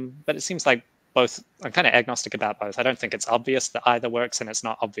 But it seems like both. I'm kind of agnostic about both. I don't think it's obvious that either works, and it's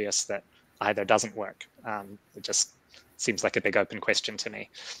not obvious that either doesn't work. It just seems like a big open question to me.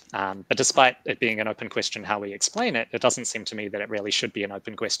 But despite it being an open question how we explain it, it doesn't seem to me that it really should be an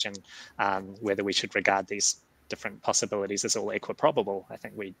open question whether we should regard these different possibilities as all equiprobable. I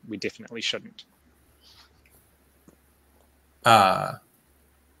think we definitely shouldn't. So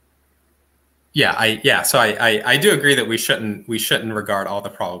I do agree that we shouldn't regard all the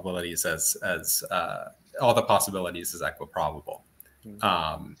probabilities as all the possibilities as equiprobable.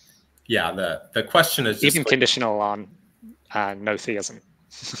 The question is just even conditional on no theism.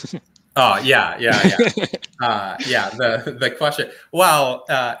 The question. Well,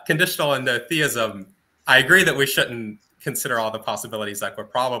 conditional on no theism. I agree that we shouldn't consider all the possibilities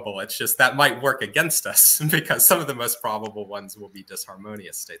equiprobable. It's just that might work against us because some of the most probable ones will be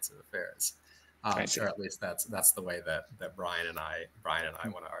disharmonious states of affairs. Or at least that's the way that Brian and I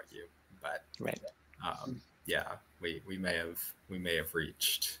want to argue. But yeah, we may have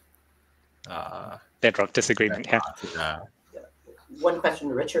reached bedrock disagreement here. One question,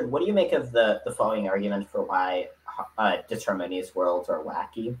 Richard, what do you make of the following argument for why disharmonious worlds are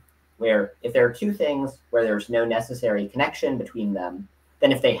wacky? Where if there are two things where there's no necessary connection between them,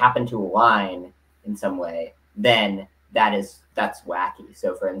 then if they happen to align in some way, then that's wacky.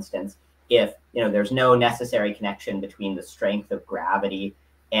 So for instance, if there's no necessary connection between the strength of gravity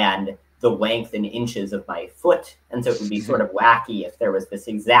and the length in inches of my foot, and so it would be sort of wacky if there was this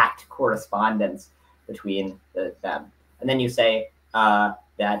exact correspondence between them. And then you say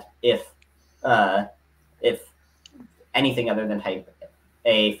that if anything other than type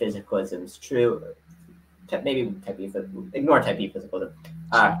A physicalism is true, maybe type B, ignore type B physicalism,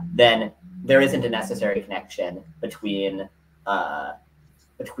 then there isn't a necessary connection between the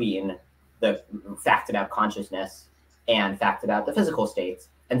facts about consciousness and facts about the physical states.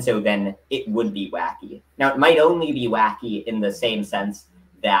 And so then it would be wacky. Now, it might only be wacky in the same sense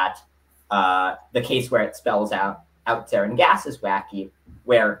that the case where it spells out Zerin gas is wacky,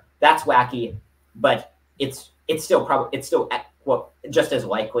 where that's wacky, but it's still just as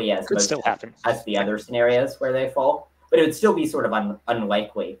likely as as the other scenarios where they fall. But it would still be sort of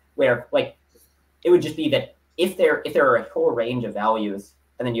unlikely, where like it would just be that if there are a whole range of values,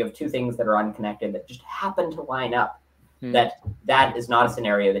 and then you have two things that are unconnected that just happen to line up, that is not a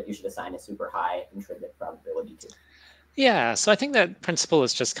scenario that you should assign a super high intrinsic probability to. Yeah, so I think that principle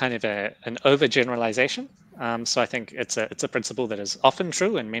is just kind of an overgeneralization. So I think it's a principle that is often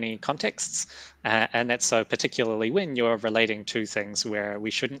true in many contexts, and that's so particularly when you're relating to things where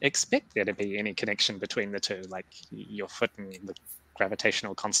we shouldn't expect there to be any connection between the two, like your foot and the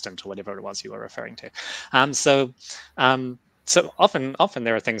gravitational constant or whatever it was you were referring to. So often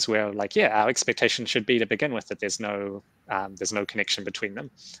there are things where, like, yeah, our expectation should be to begin with that there's no connection between them,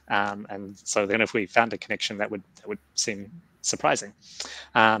 and so then if we found a connection, that would seem surprising.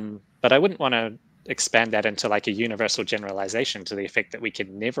 But I wouldn't want to expand that into like a universal generalization to the effect that we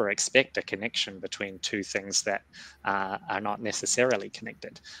can never expect a connection between two things that are not necessarily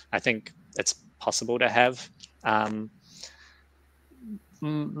connected. I think it's possible to have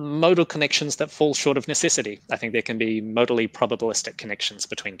modal connections that fall short of necessity. I think there can be modally probabilistic connections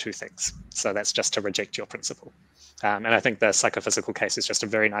between two things. So that's just to reject your principle. And I think the psychophysical case is just a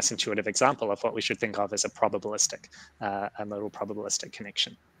very nice intuitive example of what we should think of as a probabilistic, a modal probabilistic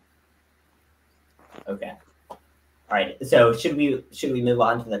connection. Okay. All right. So should we move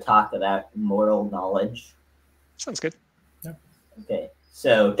on to the talk about moral knowledge? Sounds good. Yeah. Okay.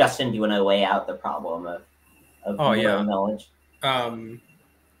 So Dustin, do you want to lay out the problem of moral knowledge?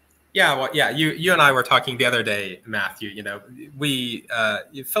 Yeah, well, yeah. You and I were talking the other day, Matthew. We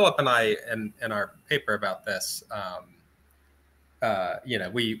Philip and I in our paper about this.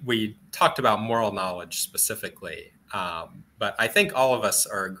 We talked about moral knowledge specifically, but I think all of us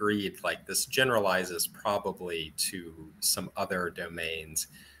are agreed like this generalizes probably to some other domains,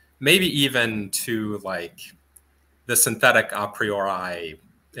 maybe even to like the synthetic a priori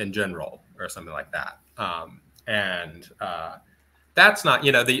in general or something like that, that's not,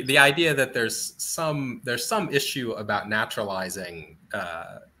 the idea that there's some issue about naturalizing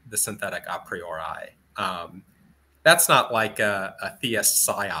the synthetic a priori. That's not like a theist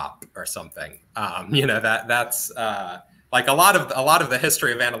psyop or something. That's like a lot of the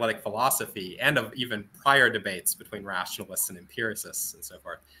history of analytic philosophy and of even prior debates between rationalists and empiricists and so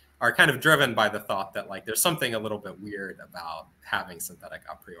forth are kind of driven by the thought that like there's something a little bit weird about having synthetic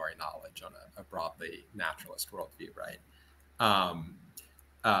a priori knowledge on a broadly naturalist worldview, right?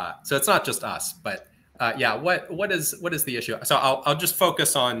 So it's not just us, but yeah, what is the issue? So I'll just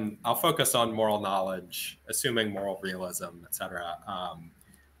focus on moral knowledge, assuming moral realism, etc.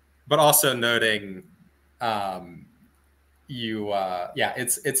 But also noting,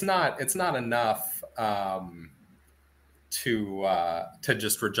 it's not enough to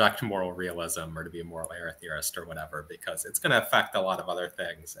just reject moral realism or to be a moral error theorist or whatever, because it's going to affect a lot of other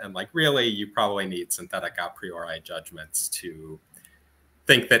things. And like really, you probably need synthetic a priori judgments to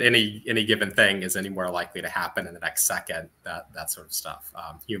think that any given thing is any more likely to happen in the next second. That sort of stuff.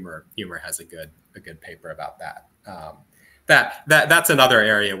 Humor has a good paper about that. That's another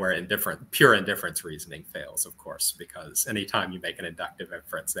area where pure indifference reasoning fails, of course, because anytime you make an inductive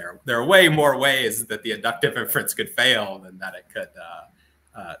inference, there are way more ways that the inductive inference could fail than that it could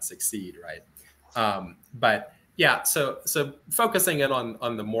succeed, right? But yeah, so focusing in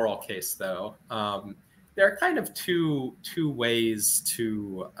on the moral case, though, there are kind of two ways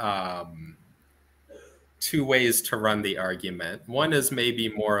to run the argument. One is maybe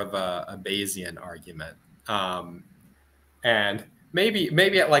more of a Bayesian argument, and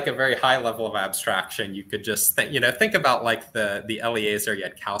maybe at like a very high level of abstraction, you could just think about like the Eliezer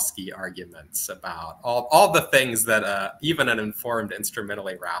Yudkowsky arguments about all the things that even an informed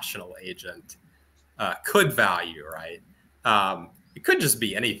instrumentally rational agent could value, right? It could just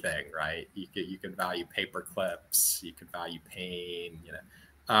be anything, right? You could value paper clips, you could value pain,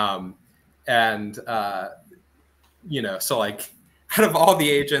 so like out of all the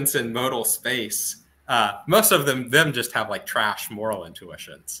agents in modal space, most of them just have like trash moral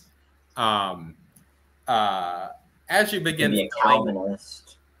intuitions. As you begin, you could be a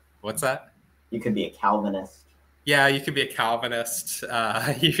Calvinist. What's that? You could be a Calvinist. Yeah, you could be a Calvinist.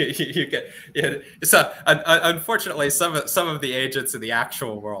 You could. So unfortunately, some of the agents in the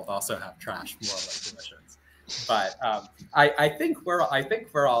actual world also have trash moral intuitions. But I think we're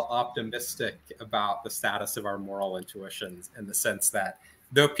all optimistic about the status of our moral intuitions, in the sense that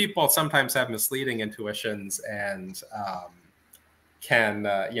though people sometimes have misleading intuitions and can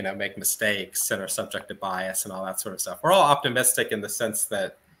make mistakes and are subject to bias and all that sort of stuff, we're all optimistic in the sense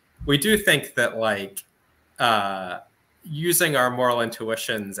that we do think that like using our moral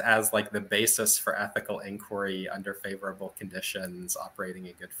intuitions as like the basis for ethical inquiry under favorable conditions, operating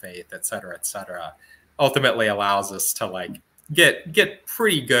in good faith, et cetera, ultimately allows us to like get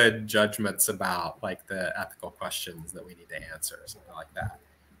pretty good judgments about like the ethical questions that we need to answer, something like that.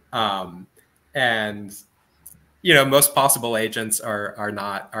 And most possible agents are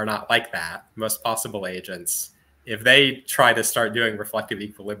not like that. Most possible agents, if they try to start doing reflective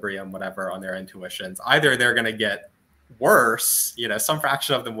equilibrium, whatever, on their intuitions, either they're going to get worse, some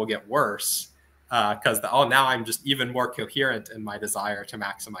fraction of them will get worse because now I'm just even more coherent in my desire to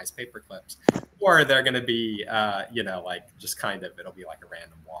maximize paper clips, or they're going to be, like just kind of, it'll be like a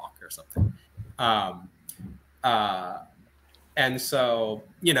random walk or something. And so,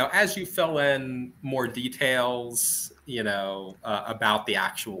 as you fill in more details, about the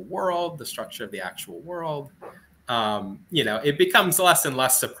actual world, the structure of the actual world, it becomes less and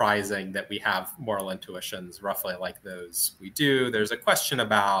less surprising that we have moral intuitions roughly like those we do. There's a question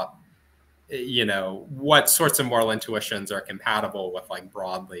about, what sorts of moral intuitions are compatible with like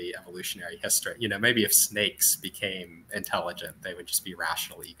broadly evolutionary history. Maybe if snakes became intelligent, they would just be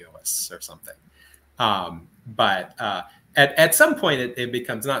rational egoists or something. But at some point, it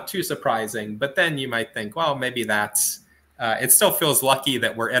becomes not too surprising. But then you might think, well, maybe that's it still feels lucky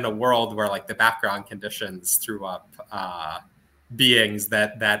that we're in a world where like the background conditions threw up beings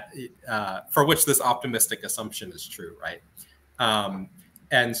that for which this optimistic assumption is true, right?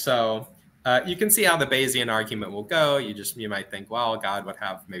 And so you can see how the Bayesian argument will go. You might think, well, God would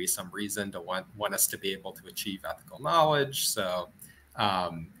have maybe some reason to want us to be able to achieve ethical knowledge. So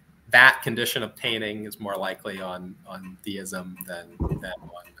that condition obtaining is more likely on theism than on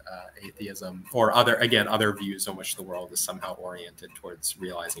atheism, or other views on which the world is somehow oriented towards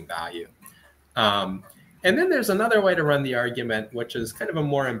realizing value. And then there's another way to run the argument, which is kind of a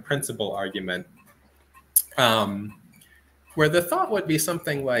more in principle argument, where the thought would be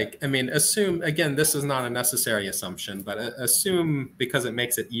something like, assume, again, this is not a necessary assumption, but assume, because it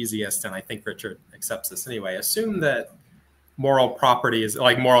makes it easiest, and I think Richard accepts this anyway, assume that moral properties,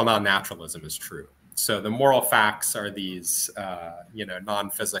 like moral non-naturalism, is true. So the moral facts are these,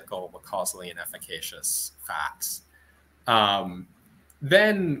 non-physical, but causally inefficacious facts.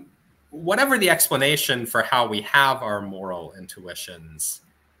 Then whatever the explanation for how we have our moral intuitions,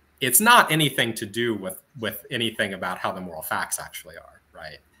 it's not anything to do with anything about how the moral facts actually are,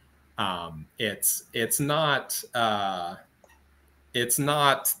 right? It's not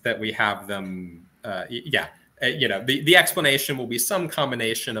that we have them. The explanation will be some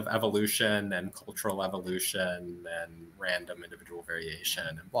combination of evolution and cultural evolution and random individual variation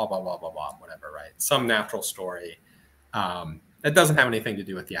and blah, blah, blah, blah, blah, whatever, right? Some natural story that doesn't have anything to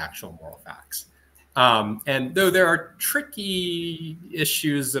do with the actual moral facts. And though there are tricky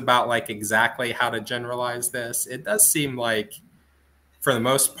issues about like exactly how to generalize this, it does seem like, for the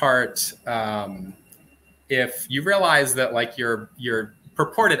most part, if you realize that like your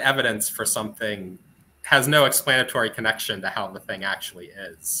purported evidence for something has no explanatory connection to how the thing actually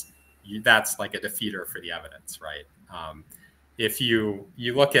is, that's like a defeater for the evidence, right? If you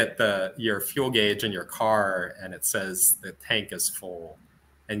look at your fuel gauge in your car and it says the tank is full,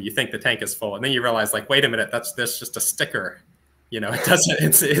 and you think the tank is full, and then you realize, like, wait a minute, that's just a sticker. It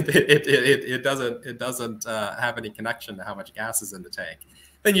doesn't have any connection to how much gas is in the tank.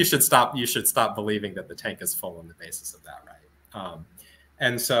 Then you should stop believing that the tank is full on the basis of that, right?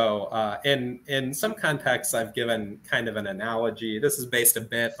 And so in some contexts, I've given kind of an analogy. This is based a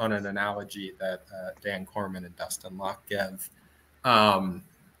bit on an analogy that Dan Corman and Dustin Locke give.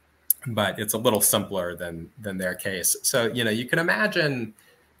 But it's a little simpler than their case. So, you can imagine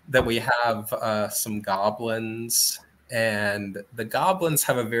that we have some goblins, and the goblins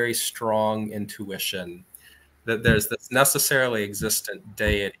have a very strong intuition that there's this necessarily existent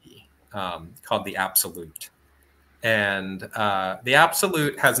deity called the Absolute. And the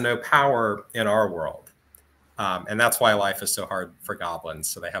Absolute has no power in our world. And that's why life is so hard for goblins.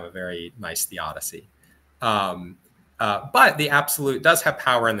 So they have a very nice theodicy. But the Absolute does have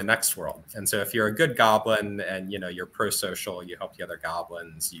power in the next world. And so if you're a good goblin and, you're pro-social, you help the other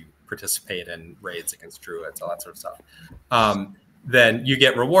goblins, you participate in raids against druids, all that sort of stuff, then you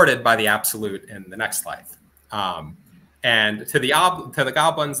get rewarded by the Absolute in the next life. And to the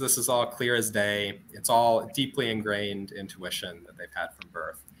goblins, this is all clear as day. It's all deeply ingrained intuition that they've had from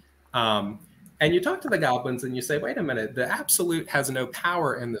birth. And you talk to the goblins and you say, wait a minute, the Absolute has no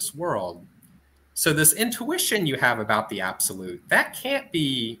power in this world. So this intuition you have about the Absolute, that can't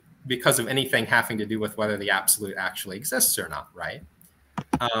be because of anything having to do with whether the Absolute actually exists or not, right?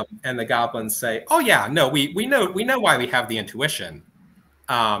 And the goblins say, oh yeah, no, we know why we have the intuition.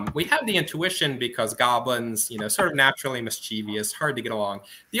 We have the intuition because goblins, sort of naturally mischievous, hard to get along.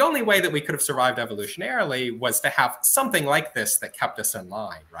 The only way that we could have survived evolutionarily was to have something like this that kept us in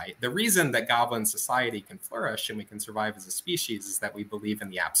line, right? The reason that goblin society can flourish and we can survive as a species is that we believe in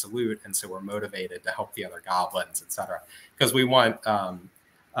the Absolute, and so we're motivated to help the other goblins, etc., because we want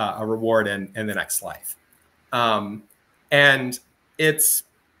a reward in the next life. And it's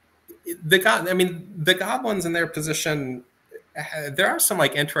the goblins in their position. There are some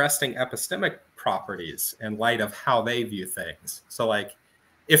interesting epistemic properties in light of how they view things. So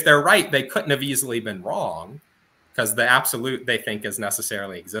if they're right, they couldn't have easily been wrong because the Absolute they think is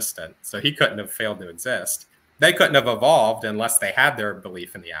necessarily existent. So he couldn't have failed to exist. They couldn't have evolved unless they had their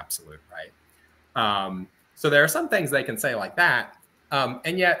belief in the Absolute, right? So there are some things they can say like that.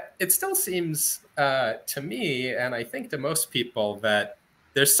 And yet it still seems to me, and I think to most people, that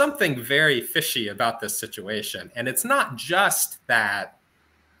there's something very fishy about this situation. And it's not just that,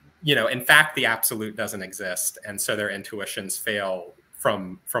 in fact, the Absolute doesn't exist. And so their intuitions fail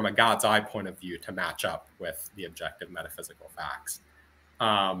from a God's eye point of view to match up with the objective metaphysical facts.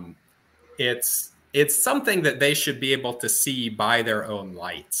 It's something that they should be able to see by their own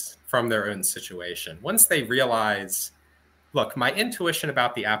lights from their own situation. Once they realize, look, my intuition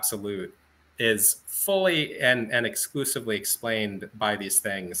about the Absolute is fully and exclusively explained by these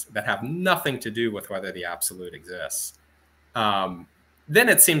things that have nothing to do with whether the Absolute exists, then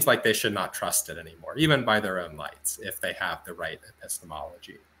it seems like they should not trust it anymore, even by their own lights, if they have the right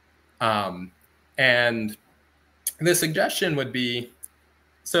epistemology. And the suggestion would be,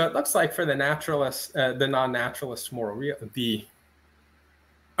 so it looks like for the naturalist, the non-naturalist the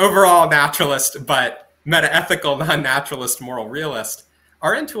overall naturalist, but meta-ethical non-naturalist moral realist,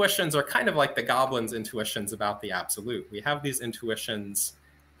 our intuitions are kind of like the goblins' intuitions about the Absolute. We have these intuitions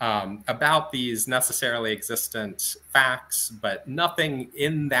about these necessarily existent facts, but nothing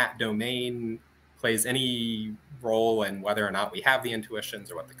in that domain plays any role in whether or not we have the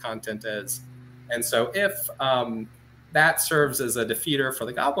intuitions or what the content is. And so if that serves as a defeater for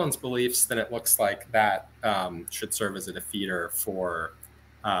the goblins' beliefs, then it looks like that should serve as a defeater for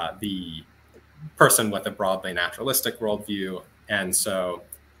the person with a broadly naturalistic worldview. And so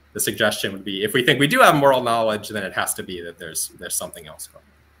the suggestion would be, if we think we do have moral knowledge, then it has to be that there's something else going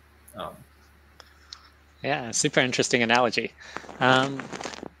on. Yeah, super interesting analogy.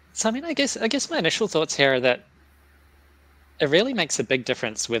 So I mean, I guess my initial thoughts here are that it really makes a big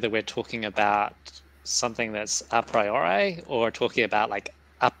difference whether we're talking about something that's a priori or talking about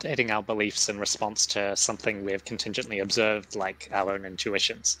updating our beliefs in response to something we've contingently observed, like our own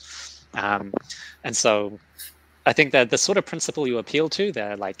intuitions. And so I think that the sort of principle you appeal to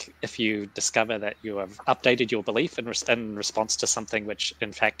there, if you discover that you have updated your belief in response to something which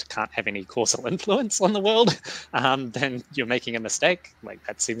in fact can't have any causal influence on the world, then you're making a mistake.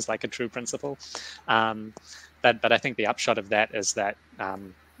 That seems like a true principle. But I think the upshot of that is that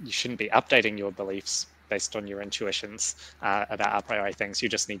you shouldn't be updating your beliefs based on your intuitions about a priori things. You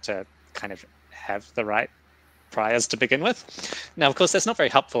just need to kind of have the right priors to begin with. Now, of course, that's not very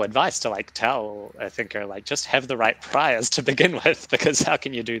helpful advice to tell a thinker just have the right priors to begin with, because how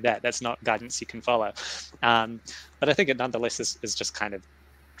can you do that? That's not guidance you can follow. But I think it nonetheless is just kind of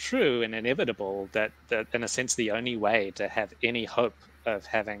true and inevitable that in a sense the only way to have any hope of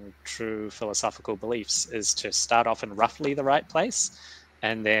having true philosophical beliefs is to start off in roughly the right place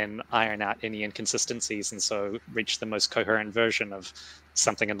and then iron out any inconsistencies, and so reach the most coherent version of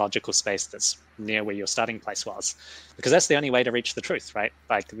something in logical space that's near where your starting place was, because that's the only way to reach the truth, right?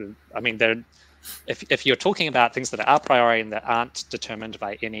 Like, I mean, if you're talking about things that are a priori and that aren't determined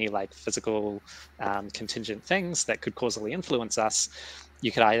by any like physical contingent things that could causally influence us,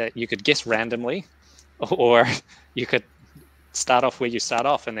 you could guess randomly, or you could start off where you start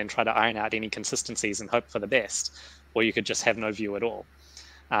off and then try to iron out any consistencies and hope for the best, or you could just have no view at all.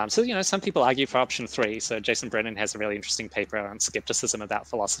 So, some people argue for option 3. So Jason Brennan has a really interesting paper on skepticism about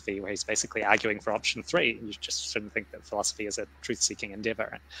philosophy, where he's basically arguing for option 3. You just shouldn't think that philosophy is a truth-seeking endeavor,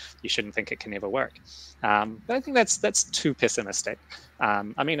 and you shouldn't think it can ever work. But I think that's too pessimistic.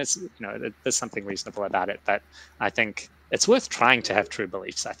 I mean, there's something reasonable about it, but I think it's worth trying to have true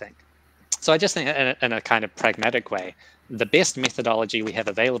beliefs, I think. So I just think in a kind of pragmatic way, the best methodology we have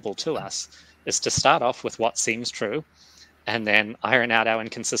available to us is to start off with what seems true, and then iron out our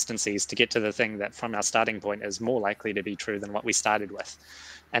inconsistencies to get to the thing that from our starting point is more likely to be true than what we started with.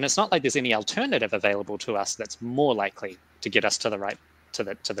 And it's not like there's any alternative available to us that's more likely to get us to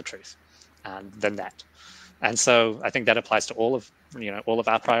the truth than that. And so I think that applies to all of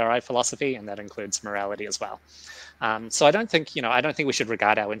a priori philosophy, and that includes morality as well. So I don't think we should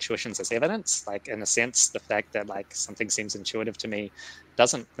regard our intuitions as evidence. Like, in a sense, the fact that like something seems intuitive to me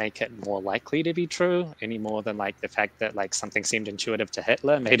doesn't make it more likely to be true any more than like the fact that like something seemed intuitive to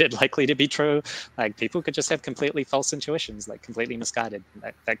Hitler made it likely to be true. Like, people could just have completely false intuitions, like completely misguided.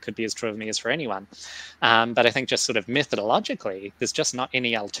 That could be as true of me as for anyone. But I think just sort of methodologically, there's just not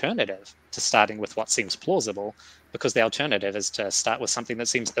any alternative to starting with what seems plausible, because the alternative is to start with something that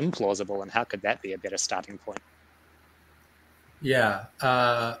seems implausible. And how could that be a better starting point? Yeah,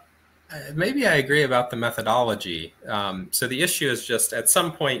 maybe I agree about the methodology. So the issue is just at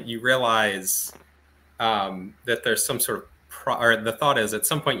some point you realize that there's some sort of, or the thought is at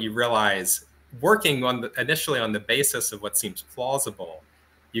some point you realize, working initially on the basis of what seems plausible,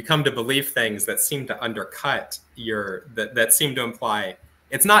 you come to believe things that seem to undercut that seem to imply,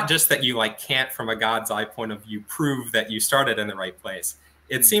 it's not just that you like can't, from a God's eye point of view, prove that you started in the right place.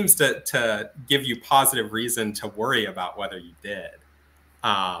 It seems to give you positive reason to worry about whether you did.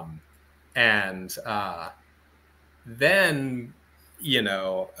 Then,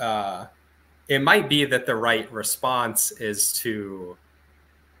 it might be that the right response is to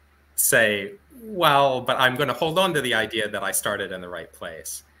say, well, but I'm going to hold on to the idea that I started in the right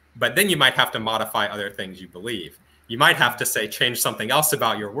place. But then you might have to modify other things you believe. You might have to change something else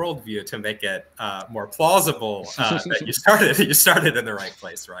about your worldview to make it more plausible that you started in the right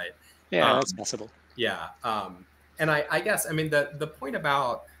place, right? Yeah, that's possible. Yeah, and I guess, I mean, the point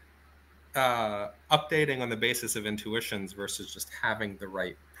about updating on the basis of intuitions versus just having the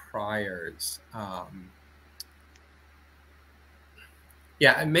right priors.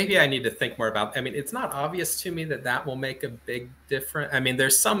 Yeah, maybe I need to think more about. I mean, it's not obvious to me that will make a big difference. I mean,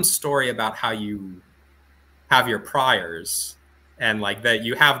 there's some story about how you have your priors, and like that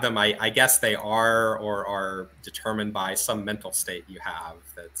you have them. I guess they are determined by some mental state you have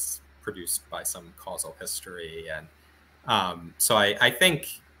that's produced by some causal history, and so I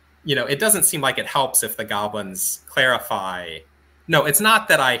think it doesn't seem like it helps if the goblins clarify. No, it's not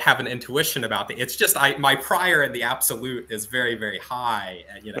that I have an intuition about it's just my prior in the absolute is very, very high,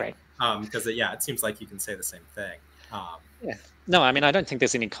 right. Because it seems like you can say the same thing. Yeah. No, I mean, I don't think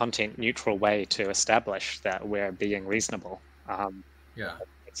there's any content neutral way to establish that we're being reasonable. Yeah.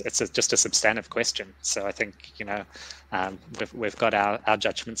 It's just a substantive question. So I think, we've got our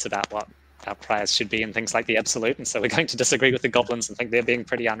judgments about what our priors should be and things like the absolute. And so we're going to disagree with the goblins and think they're being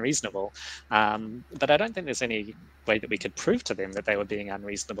pretty unreasonable. But I don't think there's any way that we could prove to them that they were being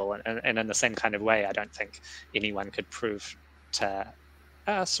unreasonable. And in the same kind of way, I don't think anyone could prove to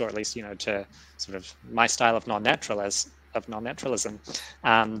us, or at least, to sort of my style of non-naturalism,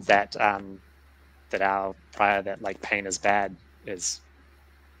 that our prior that like pain is bad is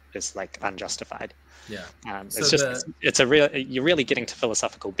like unjustified. Yeah. You're really getting to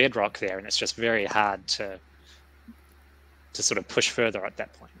philosophical bedrock there, and it's just very hard to sort of push further at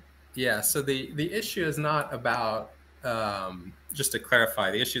that point. Yeah. So the issue is not about, just to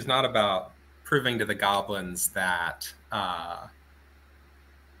clarify, the issue is not about proving to the goblins that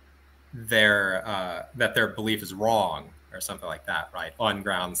their belief is wrong or something like that, right? On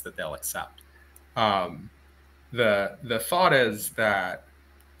grounds that they'll accept. The thought is that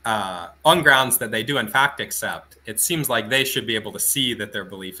on grounds that they do in fact accept, it seems like they should be able to see that their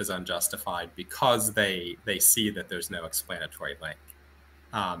belief is unjustified because they see that there's no explanatory link.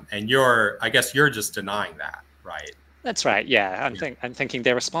 And I guess you're just denying that, right? That's right. Yeah, I'm thinking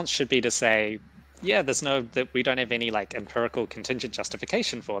their response should be to say, yeah, we don't have any like empirical contingent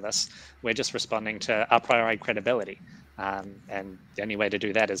justification for this. We're just responding to a priori credibility. And the only way to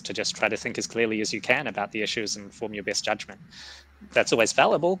do that is to just try to think as clearly as you can about the issues and form your best judgment. That's always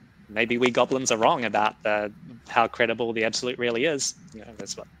fallible. Maybe we goblins are wrong about how credible the absolute really is.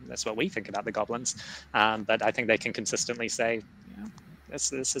 That's what we think about the goblins. But I think they can consistently say,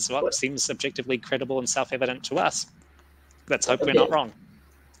 this is what seems objectively credible and self-evident to us. Let's hope we're not wrong.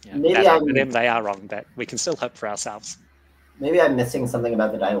 Maybe for them, they are wrong, but we can still hope for ourselves. Maybe I'm missing something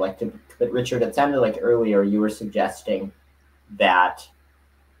about the dialectic, but Richard, it sounded like earlier you were suggesting that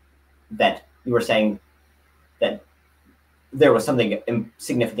you were saying that there was something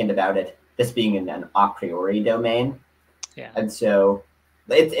significant about it, this being in an a priori domain. Yeah. And so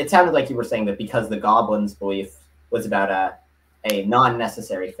it sounded like you were saying that because the goblins' belief was about a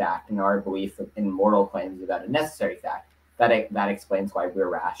non-necessary fact, and our belief in moral claims is about a necessary fact, that explains why we're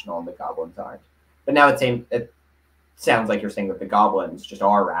rational and the goblins aren't. But now it sounds like you're saying that the goblins just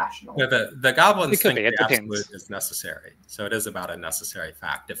are rational. Yeah, the goblins think the depends. absolute is necessary. So it is about a necessary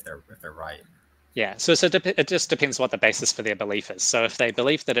fact if they're right. Yeah, so it just depends what the basis for their belief is. So if they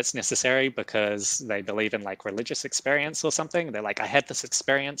believe that it's necessary because they believe in like religious experience or something, they're like, I had this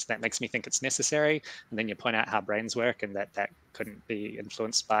experience that makes me think it's necessary, and then you point out how brains work and that couldn't be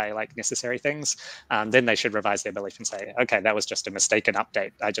influenced by like necessary things, then they should revise their belief and say, okay, that was just a mistaken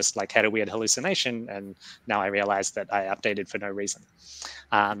update. I just like had a weird hallucination, and now I realized that I updated for no reason.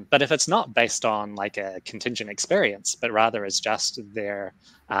 But if it's not based on like a contingent experience, but rather is just their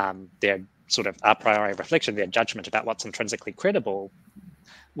sort of a priori reflection, their judgment about what's intrinsically credible,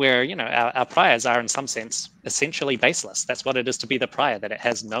 where our priors are in some sense essentially baseless. That's what it is to be the prior, that it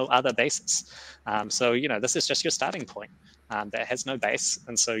has no other basis. So this is just your starting point that has no base,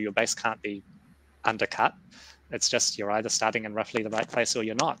 and so your base can't be undercut. It's just you're either starting in roughly the right place or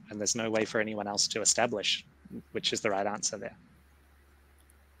you're not, and there's no way for anyone else to establish which is the right answer there.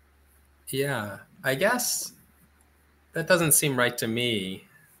 Yeah, I guess that doesn't seem right to me.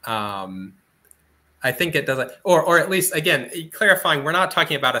 I think it doesn't, or at least, again, clarifying, we're not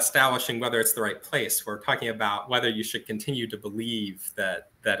talking about establishing whether it's the right place. We're talking about whether you should continue to believe that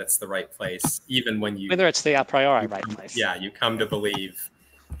it's the right place, even when you... Whether it's the a priori right place. Yeah, you come to believe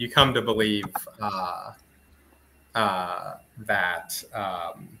that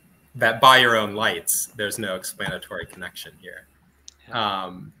by your own lights, there's no explanatory connection here.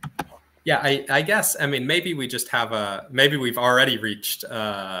 Yeah, I guess, I mean, maybe we just have maybe we've already reached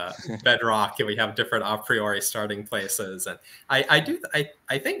bedrock and we have different a priori starting places. And I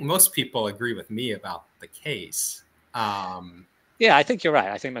think most people agree with me about the case. Yeah, I think you're right.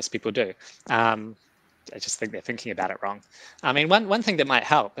 I think most people do. I just think they're thinking about it wrong. I mean, one thing that might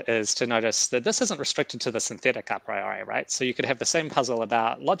help is to notice that this isn't restricted to the synthetic a priori, right? So you could have the same puzzle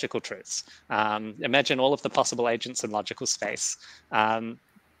about logical truths. Imagine all of the possible agents in logical space.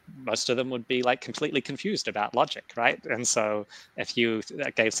 Most of them would be like completely confused about logic, right? And so if you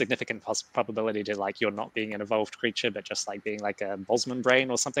gave significant probability to like you're not being an evolved creature, but just like being like a Boltzmann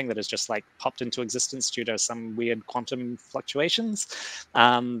brain or something that has just like popped into existence due to some weird quantum fluctuations,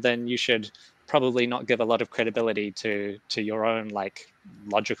 then you should probably not give a lot of credibility to your own like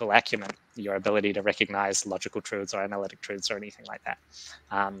logical acumen, your ability to recognize logical truths or analytic truths or anything like that.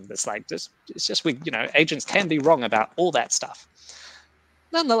 It's just agents can be wrong about all that stuff.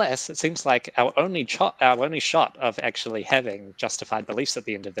 Nonetheless, it seems like our only shot of actually having justified beliefs at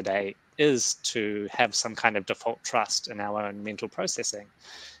the end of the day is to have some kind of default trust in our own mental processing.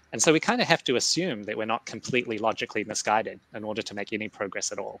 And so we kind of have to assume that we're not completely logically misguided in order to make any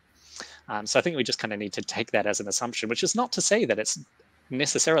progress at all. So I think we just kind of need to take that as an assumption, which is not to say that it's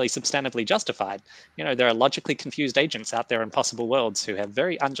necessarily substantively justified. There are logically confused agents out there in possible worlds who have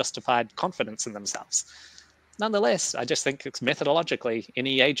very unjustified confidence in themselves. Nonetheless, I just think it's methodologically,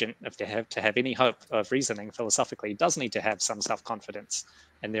 any agent, if they have to have any hope of reasoning philosophically, does need to have some self-confidence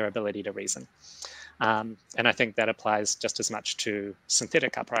in their ability to reason. And I think that applies just as much to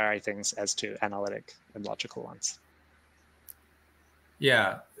synthetic a priori things as to analytic and logical ones.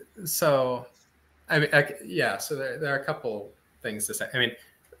 Yeah. So, I mean, so there are a couple things to say. I mean,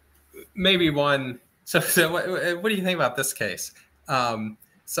 maybe one. So what do you think about this case?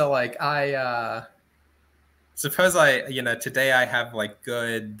 So like suppose today I have like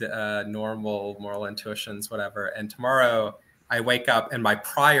good, normal moral intuitions, whatever, and tomorrow I wake up and my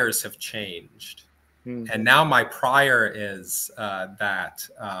priors have changed. And now my prior is that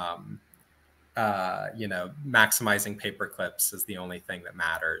maximizing paper clips is the only thing that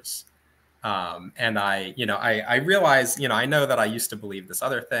matters. And I realize, I know that I used to believe this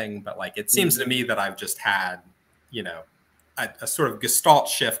other thing, but like it seems to me that I've just had, a sort of gestalt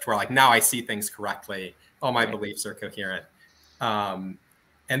shift where like now I see things correctly. All my Right. beliefs are coherent. And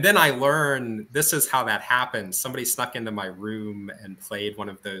then I learned this is how that happened. Somebody snuck into my room and played one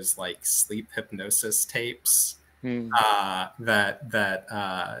of those like sleep hypnosis tapes that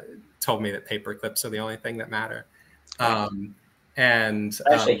told me that paper clips are the only thing that matter. And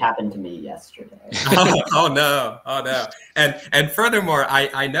That actually happened to me yesterday. oh no. And furthermore,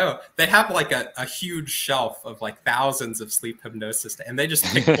 I know they have like a huge shelf of like thousands of sleep hypnosis, and they just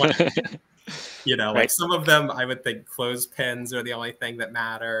pick one. You know, like some of them I would think clothespins are the only thing that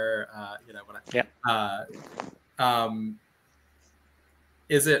matter. You know,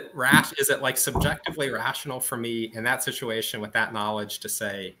 is it like subjectively rational for me in that situation with that knowledge to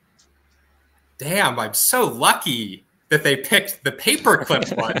say, damn, I'm so lucky that they picked the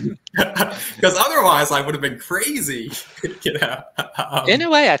paperclip one, because otherwise I would have been crazy. You know. In a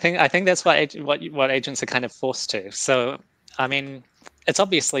way, I think that's what agents are kind of forced to. So, I mean, it's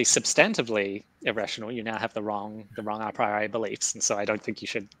obviously substantively irrational. You now have the wrong a priori beliefs, and so I don't think you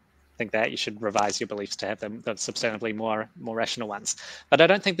should think that. You should revise your beliefs to have the substantively more rational ones. But I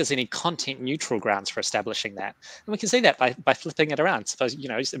don't think there's any content neutral grounds for establishing that. And we can see that by flipping it around. Suppose, you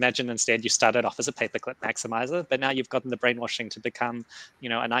know, imagine instead you started off as a paperclip maximizer, but now you've gotten the brainwashing to become, you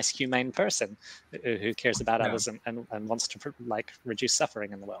know, a nice humane person who cares about others and wants to like reduce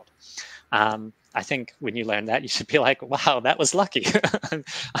suffering in the world. I think when you learn that, you should be like, wow, that was lucky.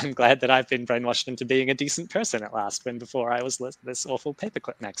 I'm glad that I've been brainwashed into being a decent person at last, when before I was this awful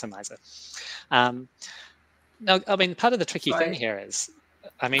paperclip maximizer. Now, I mean, part of the tricky thing here is,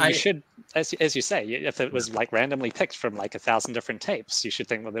 I mean, you should, as you say, if it was like randomly picked from like 1,000 different tapes, you should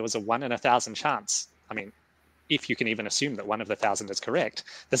think, well, there was a 1 in 1,000 chance. I mean, if you can even assume that 1 of the 1,000 is correct,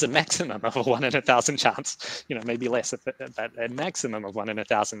 there's a maximum of a 1 in 1,000 chance, you know, maybe less, but a maximum of 1 in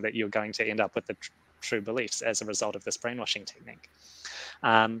 1,000 that you're going to end up with the true beliefs as a result of this brainwashing technique.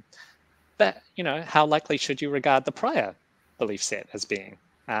 But, you know, how likely should you regard the prior belief set as being?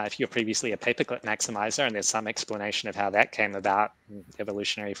 If you're previously a paperclip maximizer and there's some explanation of how that came about,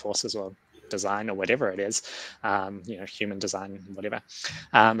 evolutionary forces or design or whatever it is, you know, human design, whatever,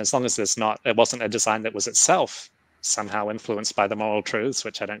 as long as it wasn't a design that was itself somehow influenced by the moral truths,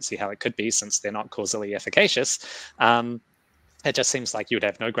 which I don't see how it could be since they're not causally efficacious, it just seems like you would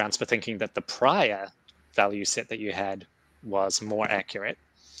have no grounds for thinking that the prior value set that you had was more accurate.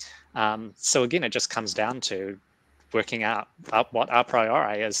 So again, it just comes down to working out what a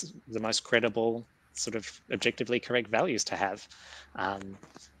priori is the most credible, sort of objectively correct values to have.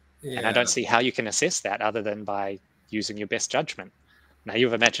 And I don't see how you can assess that other than by using your best judgment. Now,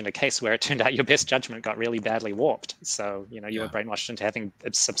 you've imagined a case where it turned out your best judgment got really badly warped. So, you know, you were brainwashed into having a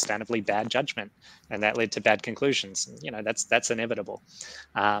substantively bad judgment, and that led to bad conclusions. You know, that's inevitable.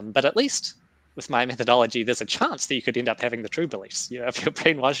 But at least with my methodology, there's a chance that you could end up having the true beliefs. You know, if you're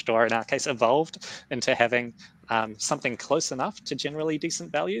brainwashed, or in our case, evolved into having something close enough to generally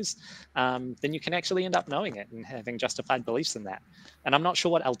decent values, then you can actually end up knowing it and having justified beliefs in that. And I'm not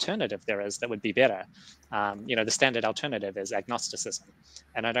sure what alternative there is that would be better. You know, the standard alternative is agnosticism.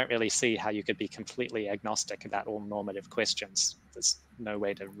 And I don't really see how you could be completely agnostic about all normative questions. There's no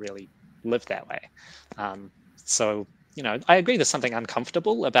way to really live that way. So, you know, I agree there's something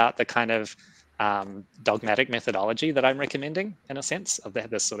uncomfortable about the kind of dogmatic methodology that I'm recommending, in a sense, of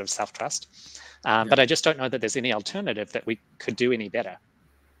this sort of self-trust. But I just don't know that there's any alternative that we could do any better.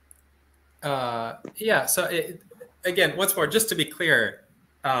 So again, once more, just to be clear,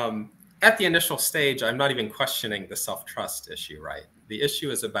 at the initial stage, I'm not even questioning the self-trust issue, right? The issue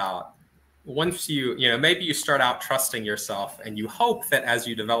is about once you know, maybe you start out trusting yourself and you hope that as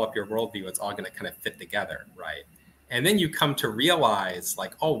you develop your worldview, it's all going to kind of fit together, right? And then you come to realize,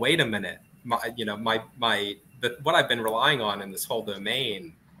 like, oh, wait a minute, what I've been relying on in this whole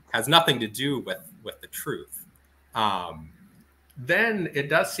domain has nothing to do with the truth. Then it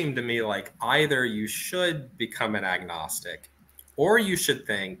does seem to me like either you should become an agnostic, or you should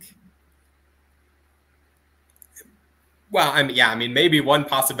think, well, I mean, maybe one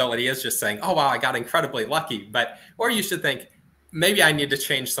possibility is just saying, oh, wow, I got incredibly lucky. Or you should think, maybe I need to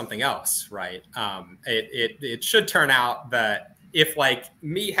change something else, right? It should turn out that if, like,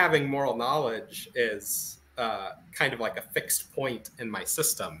 me having moral knowledge is kind of like a fixed point in my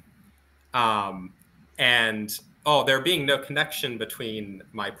system, and there being no connection between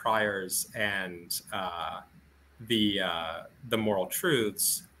my priors and the moral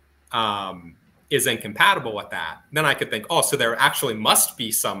truths is incompatible with that, then I could think, oh, so there actually must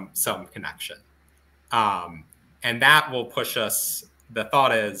be some connection. And that will push us, the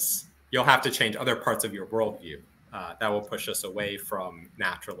thought is, you'll have to change other parts of your worldview. That will push us away from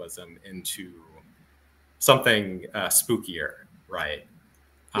naturalism into something spookier, right?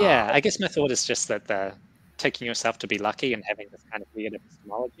 Yeah, I guess my thought is just that taking yourself to be lucky and having this kind of weird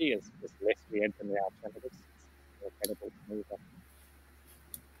epistemology is less weird than the alternatives. It's more credible to me than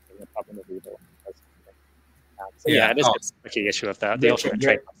the problem of evil. So yeah, it is a tricky issue of the ultimate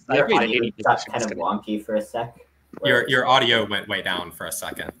trade-offs. I agree that any got kind of wonky for a sec. Your audio went way down for a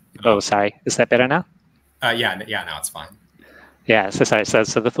second. Oh, sorry. Is that better now? Yeah, now it's fine. Yeah. So sorry. So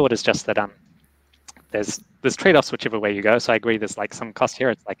the thought is just that there's trade-offs whichever way you go. So I agree. There's like some cost here.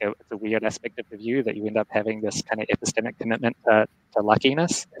 It's like it's a weird aspect of the view that you end up having this kind of epistemic commitment to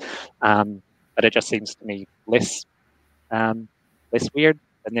luckiness, but it just seems to me less weird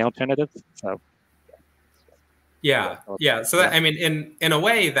than the alternatives. So. Yeah. So that, I mean, in a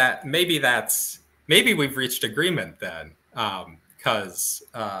way, that maybe we've reached agreement then, because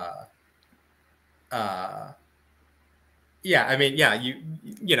yeah, I mean, yeah,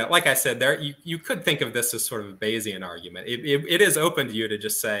 you know, like I said, there you could think of this as sort of a Bayesian argument. It is open to you to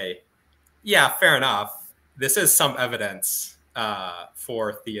just say, yeah, fair enough. This is some evidence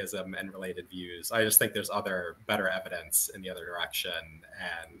for theism and related views. I just think there's better evidence in the other direction,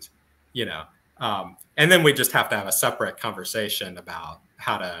 and you know. And then we just have to have a separate conversation about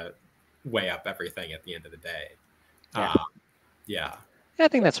how to weigh up everything at the end of the day. Yeah, I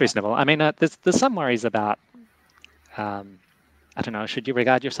think that's reasonable. I mean, there's some worries about, I don't know, should you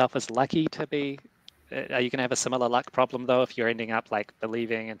regard yourself as lucky to be, are you going to have a similar luck problem, though, if you're ending up like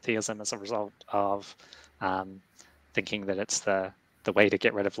believing in theism as a result of thinking that it's the way to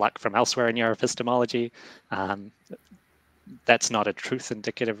get rid of luck from elsewhere in your epistemology? That's not a truth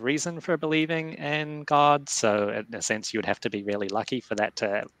indicative reason for believing in God. So in a sense, you would have to be really lucky for that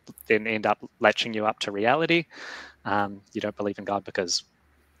to then end up latching you up to reality. You don't believe in God because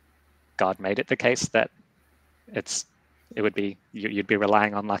God made it the case that you'd be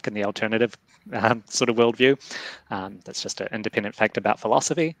relying on luck in the alternative sort of worldview. That's just an independent fact about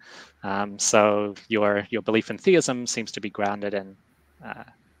philosophy. So your belief in theism seems to be grounded in,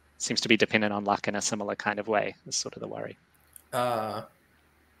 seems to be dependent on luck in a similar kind of way, is sort of the worry. Well,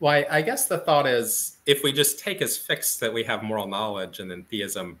 I guess the thought is, if we just take as fixed that we have moral knowledge and then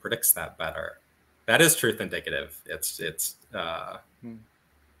theism predicts that better, that is truth indicative. It's just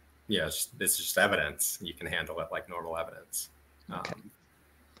evidence. You can handle it like normal evidence. Okay.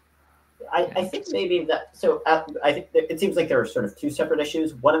 I think maybe that, so I think it seems like there are sort of two separate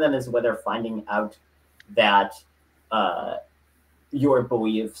issues. One of them is whether finding out that your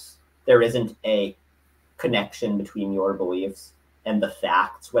beliefs, there isn't a connection between your beliefs and the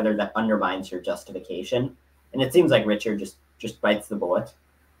facts, whether that undermines your justification. And it seems like Richard just bites the bullet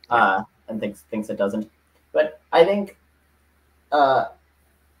and thinks it doesn't. But I think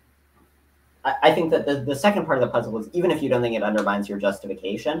I think that the second part of the puzzle is, even if you don't think it undermines your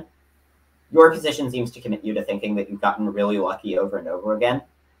justification, your position seems to commit you to thinking that you've gotten really lucky over and over again.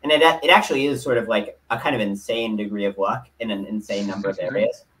 And it actually is sort of like a kind of insane degree of luck in an insane number of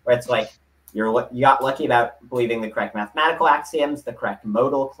areas, where it's like, you got lucky about believing the correct mathematical axioms, the correct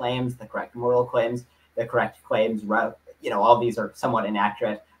modal claims, the correct moral claims, the correct claims. All these are somewhat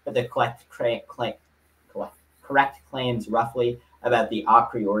inaccurate, but the correct claims roughly about the a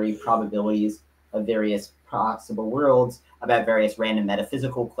priori probabilities of various possible worlds, about various random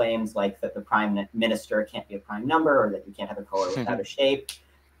metaphysical claims, like that the prime minister can't be a prime number, or that you can't have a color without a shape.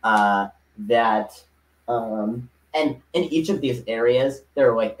 And in each of these areas,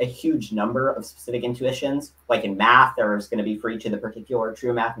 there are like a huge number of specific intuitions. Like in math, there's going to be for each of the particular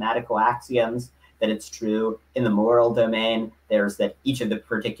true mathematical axioms that it's true. In the moral domain, there's that each of the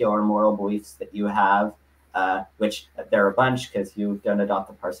particular moral beliefs that you have, which there are a bunch because you don't adopt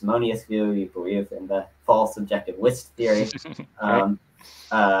the parsimonious view. You believe in the false objective list theory. And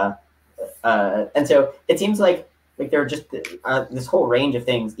so it seems like there are just this whole range of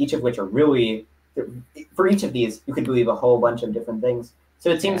things, each of which are really, for each of these, you could believe a whole bunch of different things. So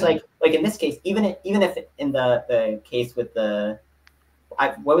it seems like in this case, even if in the case with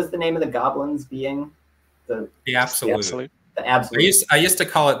what was the name of the goblins being? The absolute. The absolute. I used to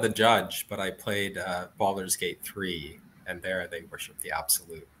call it the judge, but I played Baldur's Gate 3, and there they worship the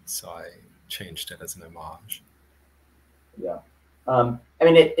absolute, so I changed it as an homage. Yeah. I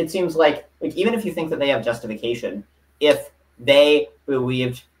mean, it seems like even if you think that they have justification, if they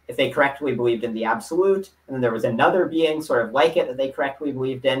correctly believed in the absolute, and then there was another being sort of like it that they correctly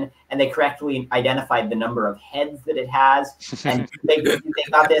believed in, and they correctly identified the number of heads that it has, and they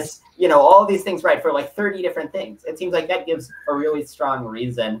got this, all these things right for like 30 different things. It seems like that gives a really strong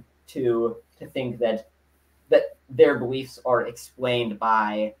reason to think that their beliefs are explained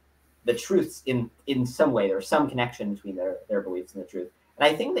by the truths in some way. There's some connection between their beliefs and the truth. And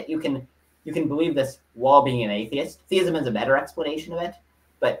I think that you can you can believe this while being an atheist. Theism is a better explanation of it,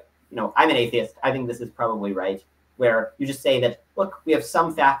 but I'm an atheist. I think this is probably right, where you just say that, look, we have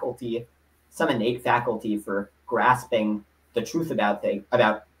some faculty, some innate faculty for grasping the truth about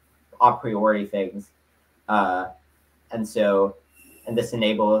a priori things, and this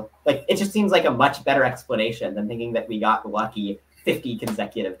it just seems like a much better explanation than thinking that we got lucky 50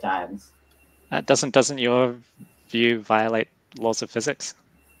 consecutive times. Doesn't your view violate laws of physics?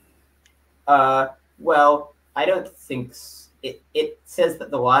 Well, I don't think it says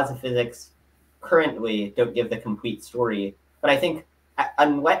that the laws of physics currently don't give the complete story, but I think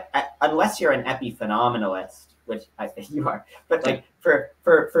unless you're an epiphenomenalist, which I think you are, but like for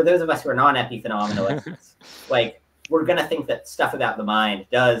those of us who are non-epiphenomenalists, like we're gonna think that stuff about the mind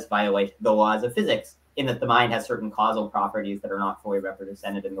does violate the laws of physics, in that the mind has certain causal properties that are not fully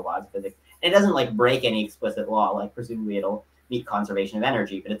represented in the laws of physics. And it doesn't like break any explicit law, like presumably it'll meet conservation of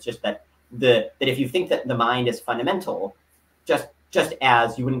energy, but it's just that that if you think that the mind is fundamental, just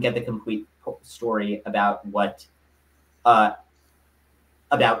as you wouldn't get the complete story about the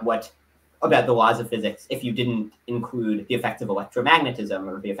laws of physics if you didn't include the effects of electromagnetism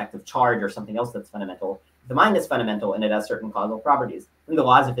or the effect of charge or something else that's fundamental. The mind is fundamental and it has certain causal properties, and the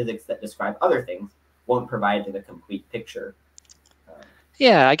laws of physics that describe other things won't provide the complete picture.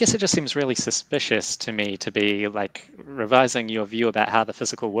 Yeah, I guess it just seems really suspicious to me to be like revising your view about how the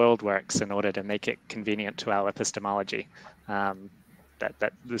physical world works in order to make it convenient to our epistemology. That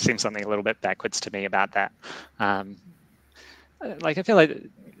there seems something a little bit backwards to me about that. Like I feel like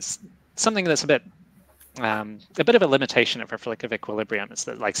something that's a bit of a limitation of reflective equilibrium is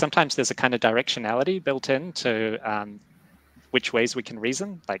that like sometimes there's a kind of directionality built into which ways we can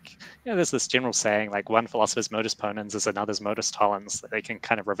reason. Like, there's this general saying, like one philosopher's modus ponens is another's modus tollens, that they can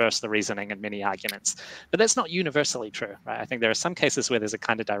kind of reverse the reasoning in many arguments. But that's not universally true, right? I think there are some cases where there's a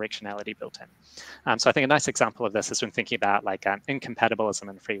kind of directionality built in. So I think a nice example of this is when thinking about like incompatibilism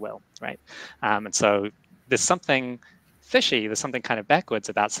and free will, right? And so there's something fishy, there's something kind of backwards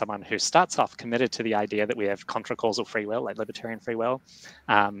about someone who starts off committed to the idea that we have contra-causal free will, like libertarian free will,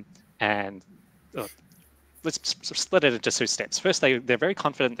 let's split it into two steps. First, they're very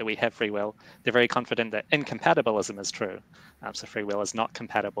confident that we have free will. They're very confident that incompatibilism is true. So free will is not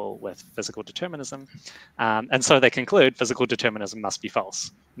compatible with physical determinism. And so they conclude physical determinism must be false.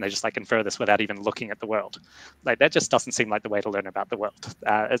 And they just like infer this without even looking at the world. Like that just doesn't seem like the way to learn about the world.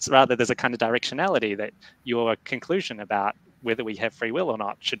 It's rather there's a kind of directionality that your conclusion about whether we have free will or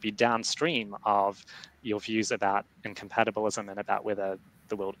not should be downstream of your views about incompatibilism and about whether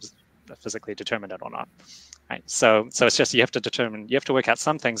the world is physically determinate or not. Right. So it's just you have to work out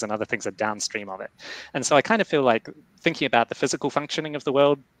some things and other things are downstream of it. And so I kind of feel like thinking about the physical functioning of the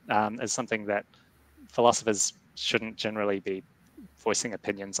world is something that philosophers shouldn't generally be voicing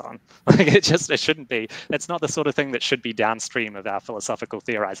opinions on. Like it shouldn't be. That's not the sort of thing that should be downstream of our philosophical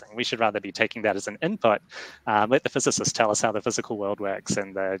theorizing. We should rather be taking that as an input. Let the physicists tell us how the physical world works,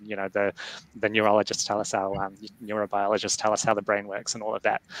 and the neurologists tell us how neurobiologists tell us how the brain works, and all of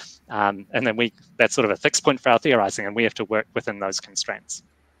that. And then that's sort of a fixed point for our theorizing, and we have to work within those constraints.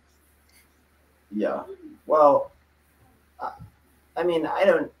 Yeah. Well, I mean,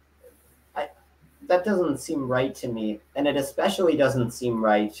 that doesn't seem right to me, and it especially doesn't seem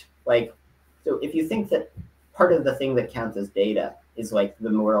right. Like, so if you think that part of the thing that counts as data is like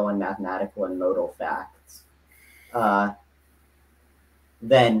the moral and mathematical and modal facts,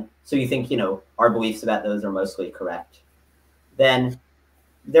 then so you think our beliefs about those are mostly correct, then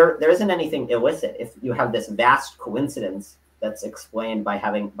there isn't anything illicit if you have this vast coincidence that's explained by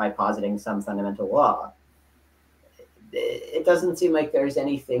positing some fundamental law. It doesn't seem like there's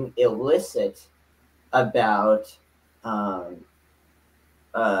anything illicit about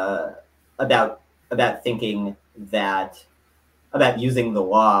thinking that about using the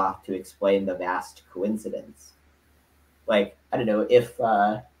law to explain the vast coincidence. Like, I don't know if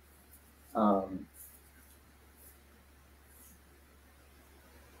I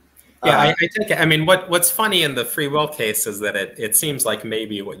think, I mean, what's funny in the free will case is that it seems like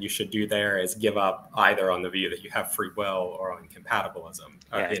maybe what you should do there is give up either on the view that you have free will or on compatibilism.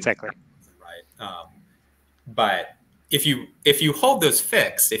 Yeah, exactly. Right. But if you hold those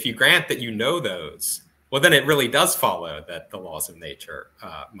fixed, if you grant that those, well, then it really does follow that the laws of nature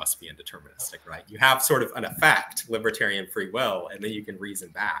must be indeterministic, right? You have sort of an effect, libertarian free will, and then you can reason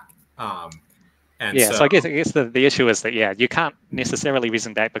back. So I guess the issue is that, you can't necessarily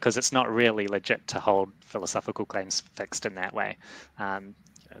reason back because it's not really legit to hold philosophical claims fixed in that way.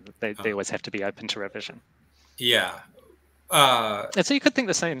 They always have to be open to revision. Yeah. And so you could think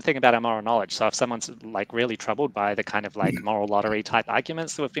the same thing about our moral knowledge. So if someone's like really troubled by the kind of like moral lottery type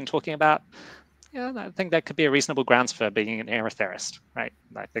arguments that we've been talking about, yeah, I think that could be a reasonable grounds for being an error theorist, right?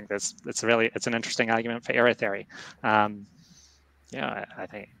 I think it's an interesting argument for error theory. Yeah, I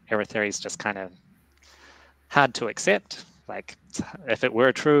think error theory is just kind of hard to accept. Like, if it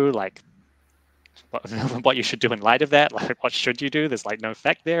were true, like, what you should do in light of that, like, what should you do? There's like no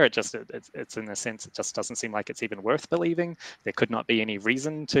fact there. It's in a sense, it just doesn't seem like it's even worth believing. There could not be any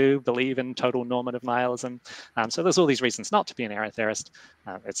reason to believe in total normative nihilism. So there's all these reasons not to be an error theorist.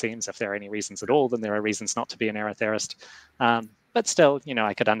 It seems if there are any reasons at all, then there are reasons not to be an error theorist. But still,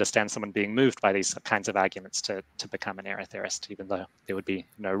 I could understand someone being moved by these kinds of arguments to become an error theorist, even though there would be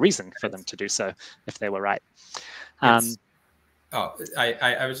no reason for them to do so if they were right. I was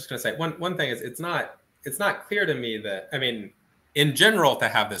just going to say one thing is it's not clear to me that, I mean, in general, to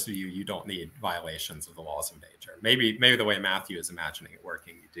have this view, you don't need violations of the laws of nature. Maybe the way Matthew is imagining it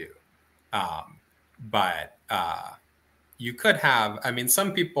working, you do. But you could have, I mean,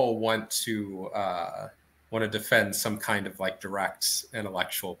 some people want to defend some kind of like direct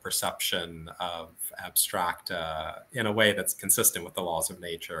intellectual perception of abstract in a way that's consistent with the laws of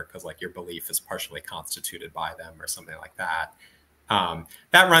nature, because like your belief is partially constituted by them or something like that.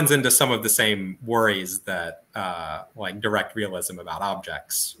 That runs into some of the same worries that like direct realism about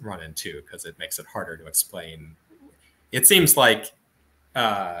objects run into, because it makes it harder to explain. It seems like,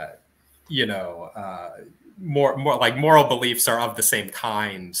 more like moral beliefs are of the same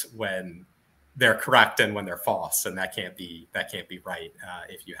kind when they're correct and when they're false, and that can't be right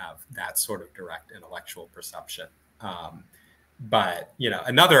if you have that sort of direct intellectual perception. But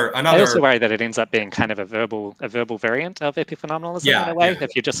another. I also worry that it ends up being kind of a verbal variant of epiphenomenalism in a way.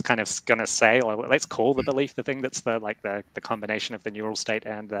 If you're just kind of going to say, well, let's call the belief the thing that's the combination of the neural state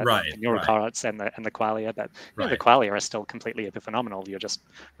and the neural correlates and the qualia. But the qualia are still completely epiphenomenal. You're just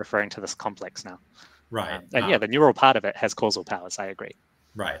referring to this complex now. Right. And the neural part of it has causal powers. I agree.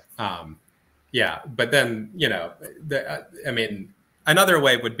 Right. But then I mean, another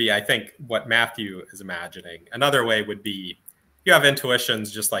way would be, I think, what Matthew is imagining. Another way would be, you have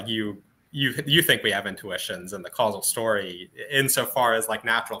intuitions just like you think we have intuitions, and the causal story, insofar as like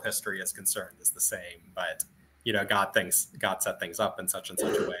natural history is concerned, is the same. But God set things up in such and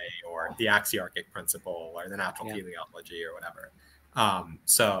such a way, or the axiarchic principle, or the natural teleology, or whatever.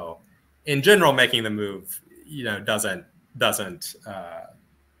 So in general, making the move doesn't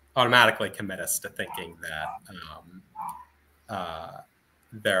automatically commit us to thinking that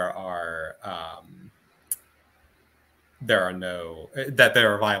there are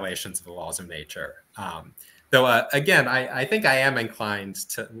violations of the laws of nature. Though again, I think I am inclined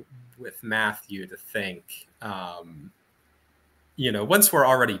to, with Matthew, to think, once we're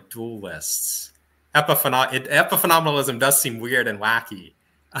already dualists, epiphenomenalism does seem weird and wacky,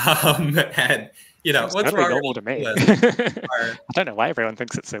 and it's once totally we're normal to me. I don't know why everyone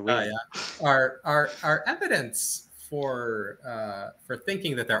thinks it's so weird. Our evidence for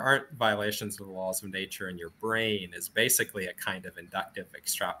thinking that there aren't violations of the laws of nature in your brain is basically a kind of inductive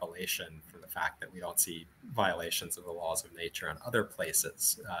extrapolation from the fact that we don't see violations of the laws of nature in other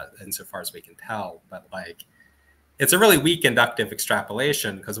places, insofar as we can tell. But like, it's a really weak inductive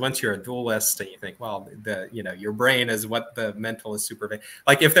extrapolation, because once you're a dualist and you think, well, your brain is what the mental is supervised.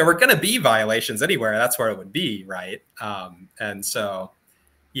 Like, if there were going to be violations anywhere, that's where it would be, right? And so.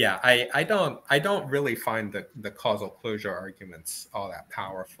 Yeah, I don't really find the causal closure arguments all that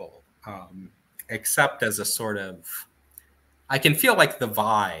powerful, except as a sort of, I can feel like the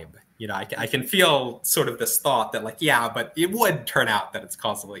vibe, I can feel sort of this thought that like, but it would turn out that it's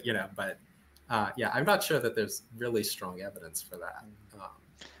causally, but I'm not sure that there's really strong evidence for that.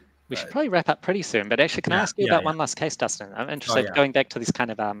 We should probably wrap up pretty soon, but actually, can I ask you about one last case, Dustin? I'm interested going back to these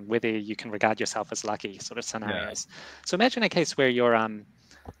kind of whether you can regard yourself as lucky sort of scenarios. So imagine a case where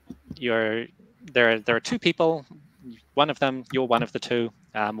there are two people. One of them, you're one of the two.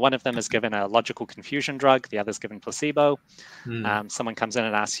 One of them is given a logical confusion drug. The other's given placebo. Someone comes in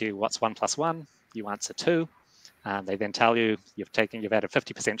and asks you, what's 1 + 1? You answer 2. They then tell you you've had a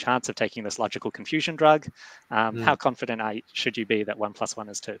 50% chance of taking this logical confusion drug. How confident should you be that 1 + 1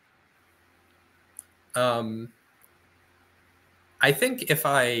 is 2? I think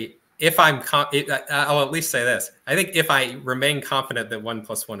I'll at least say this. I think if I remain confident that 1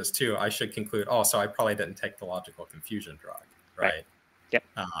 + 1 is 2, I should conclude, so I probably didn't take the logical confusion drug, right? Yep.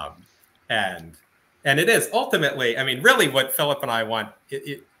 And it is ultimately, I mean, really what Philip and I want,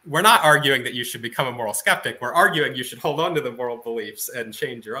 we're not arguing that you should become a moral skeptic. We're arguing you should hold on to the moral beliefs and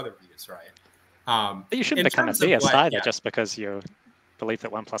change your other views, right? But you shouldn't become a theist either just because you're belief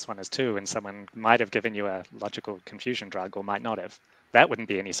that 1 + 1 is 2, and someone might have given you a logical confusion drug or might not have. That wouldn't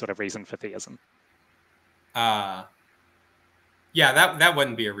be any sort of reason for theism. Yeah, that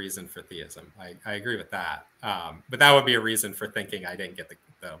wouldn't be a reason for theism. I agree with that. But that would be a reason for thinking I didn't get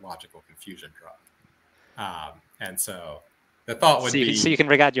the logical confusion drug. And so the thought would be... So you can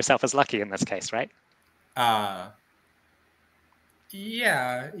regard yourself as lucky in this case, right?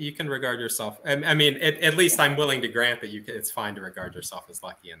 Yeah, you can regard yourself. I mean, at least I'm willing to grant that it's fine to regard yourself as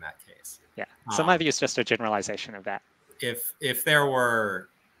lucky in that case. Yeah. So my view is just a generalization of that. If there were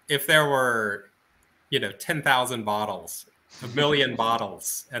 10,000 bottles, 1 million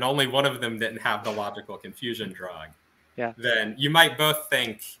bottles, and only one of them didn't have the logical confusion drug, yeah, then you might both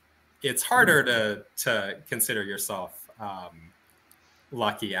think it's harder to consider yourself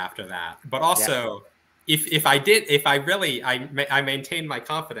lucky after that. But also, if I maintain my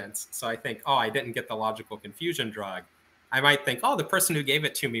confidence, so I think, oh, I didn't get the logical confusion drug, I might think, oh, the person who gave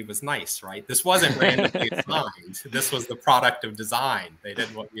it to me was nice, right? This wasn't randomly assigned. This was the product of design. They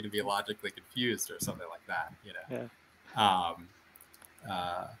didn't want me to be logically confused or something like that,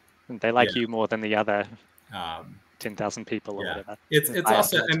 They like you more than the other 10,000 people or whatever. It's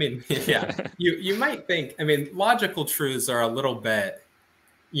also, I mean, you might think, I mean, logical truths are a little bit,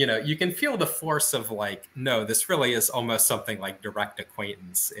 you can feel the force of like, no, this really is almost something like direct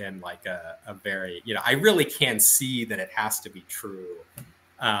acquaintance in like a very, I really can see that it has to be true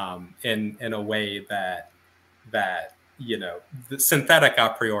in a way that the synthetic a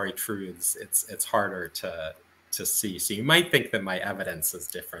priori truths, it's harder to see. So you might think that my evidence is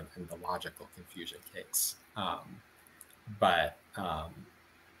different in the logical confusion case. No,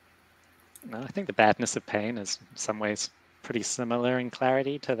 I think the badness of pain is in some ways pretty similar in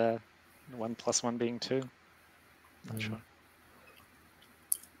clarity to the 1 + 1 being 2. Not sure.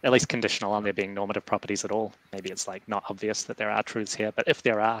 At least conditional on there being normative properties at all. Maybe it's like not obvious that there are truths here, but if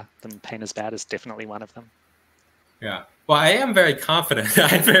there are, then pain is bad is definitely one of them. Yeah. Well, I am very confident.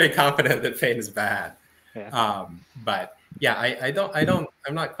 I'm very confident that pain is bad. Yeah. But yeah,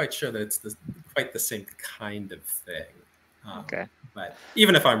 I'm not quite sure that it's quite the same kind of thing. Okay. But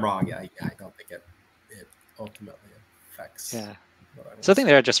even if I'm wrong, I don't think it ultimately affects. Yeah. So I think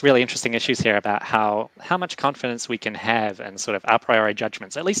there are just really interesting issues here about how much confidence we can have in sort of a priori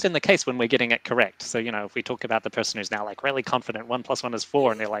judgments, at least in the case when we're getting it correct. So, if we talk about the person who's now like really confident 1 + 1 is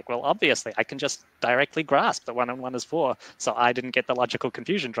 4, and they're like, well, obviously I can just directly grasp that 1 and 1 is 4. So I didn't get the logical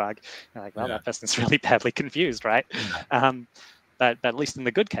confusion drug. You're like, well, that person's really badly confused, right? Yeah. But at least in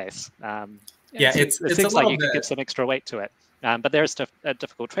the good case, it seems like you can give some extra weight to it. But there's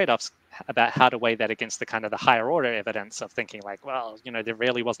difficult trade-offs about how to weigh that against the kind of the higher order evidence of thinking like, well, there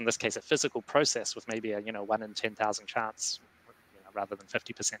really was in this case a physical process with maybe a 1 in 10,000 chance, rather than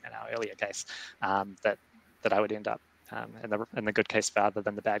 50% in our earlier case, that I would end up in the good case rather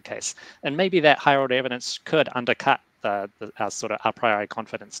than the bad case. And maybe that higher order evidence could undercut our sort of a priori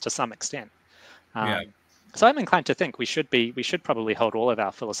confidence to some extent. So I'm inclined to think we should probably hold all of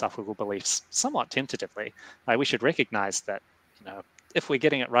our philosophical beliefs somewhat tentatively. We should recognize that, if we're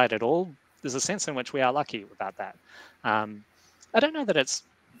getting it right at all, there's a sense in which we are lucky about that. I don't know that it's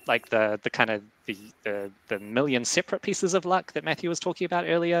like the kind of the million separate pieces of luck that Matthew was talking about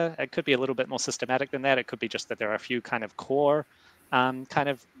earlier. It could be a little bit more systematic than that. It could be just that there are a few kind of core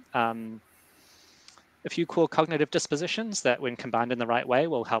a few core cognitive dispositions that, when combined in the right way,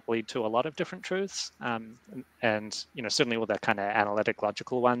 will help lead to a lot of different truths. And certainly all the kind of analytic,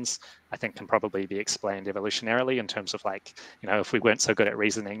 logical ones, I think, can probably be explained evolutionarily in terms of like, if we weren't so good at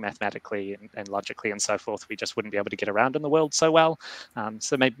reasoning mathematically and logically and so forth, we just wouldn't be able to get around in the world so well.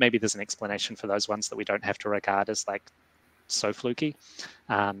 So maybe there's an explanation for those ones that we don't have to regard as like so fluky,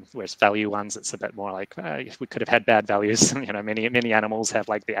 whereas value ones, it's a bit more like if we could have had bad values. Many animals have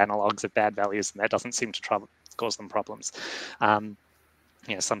like the analogs of bad values, and that doesn't seem to cause them problems.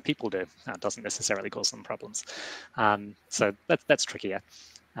 Some people do. It doesn't necessarily cause them problems. So that's trickier.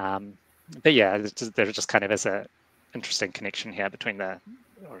 But yeah, there just kind of is a interesting connection here between or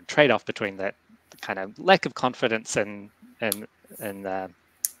trade-off between the kind of lack of confidence and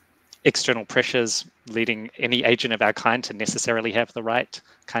external pressures leading any agent of our kind to necessarily have the right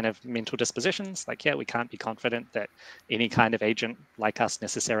kind of mental dispositions. Like, we can't be confident that any kind of agent like us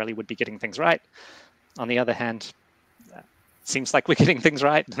necessarily would be getting things right. On the other hand, seems like we're getting things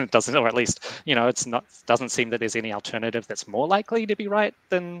right. It doesn't, or at least, doesn't seem that there's any alternative that's more likely to be right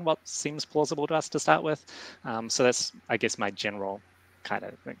than what seems plausible to us to start with. So that's, I guess, my general kind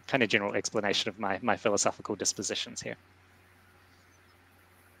of general explanation of my philosophical dispositions here.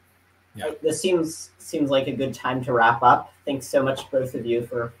 Yeah. This seems like a good time to wrap up. Thanks so much, both of you,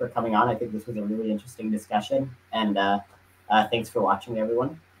 for coming on. I think this was a really interesting discussion. And Thanks for watching,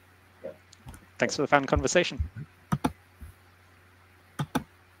 everyone. Thanks for the fun conversation.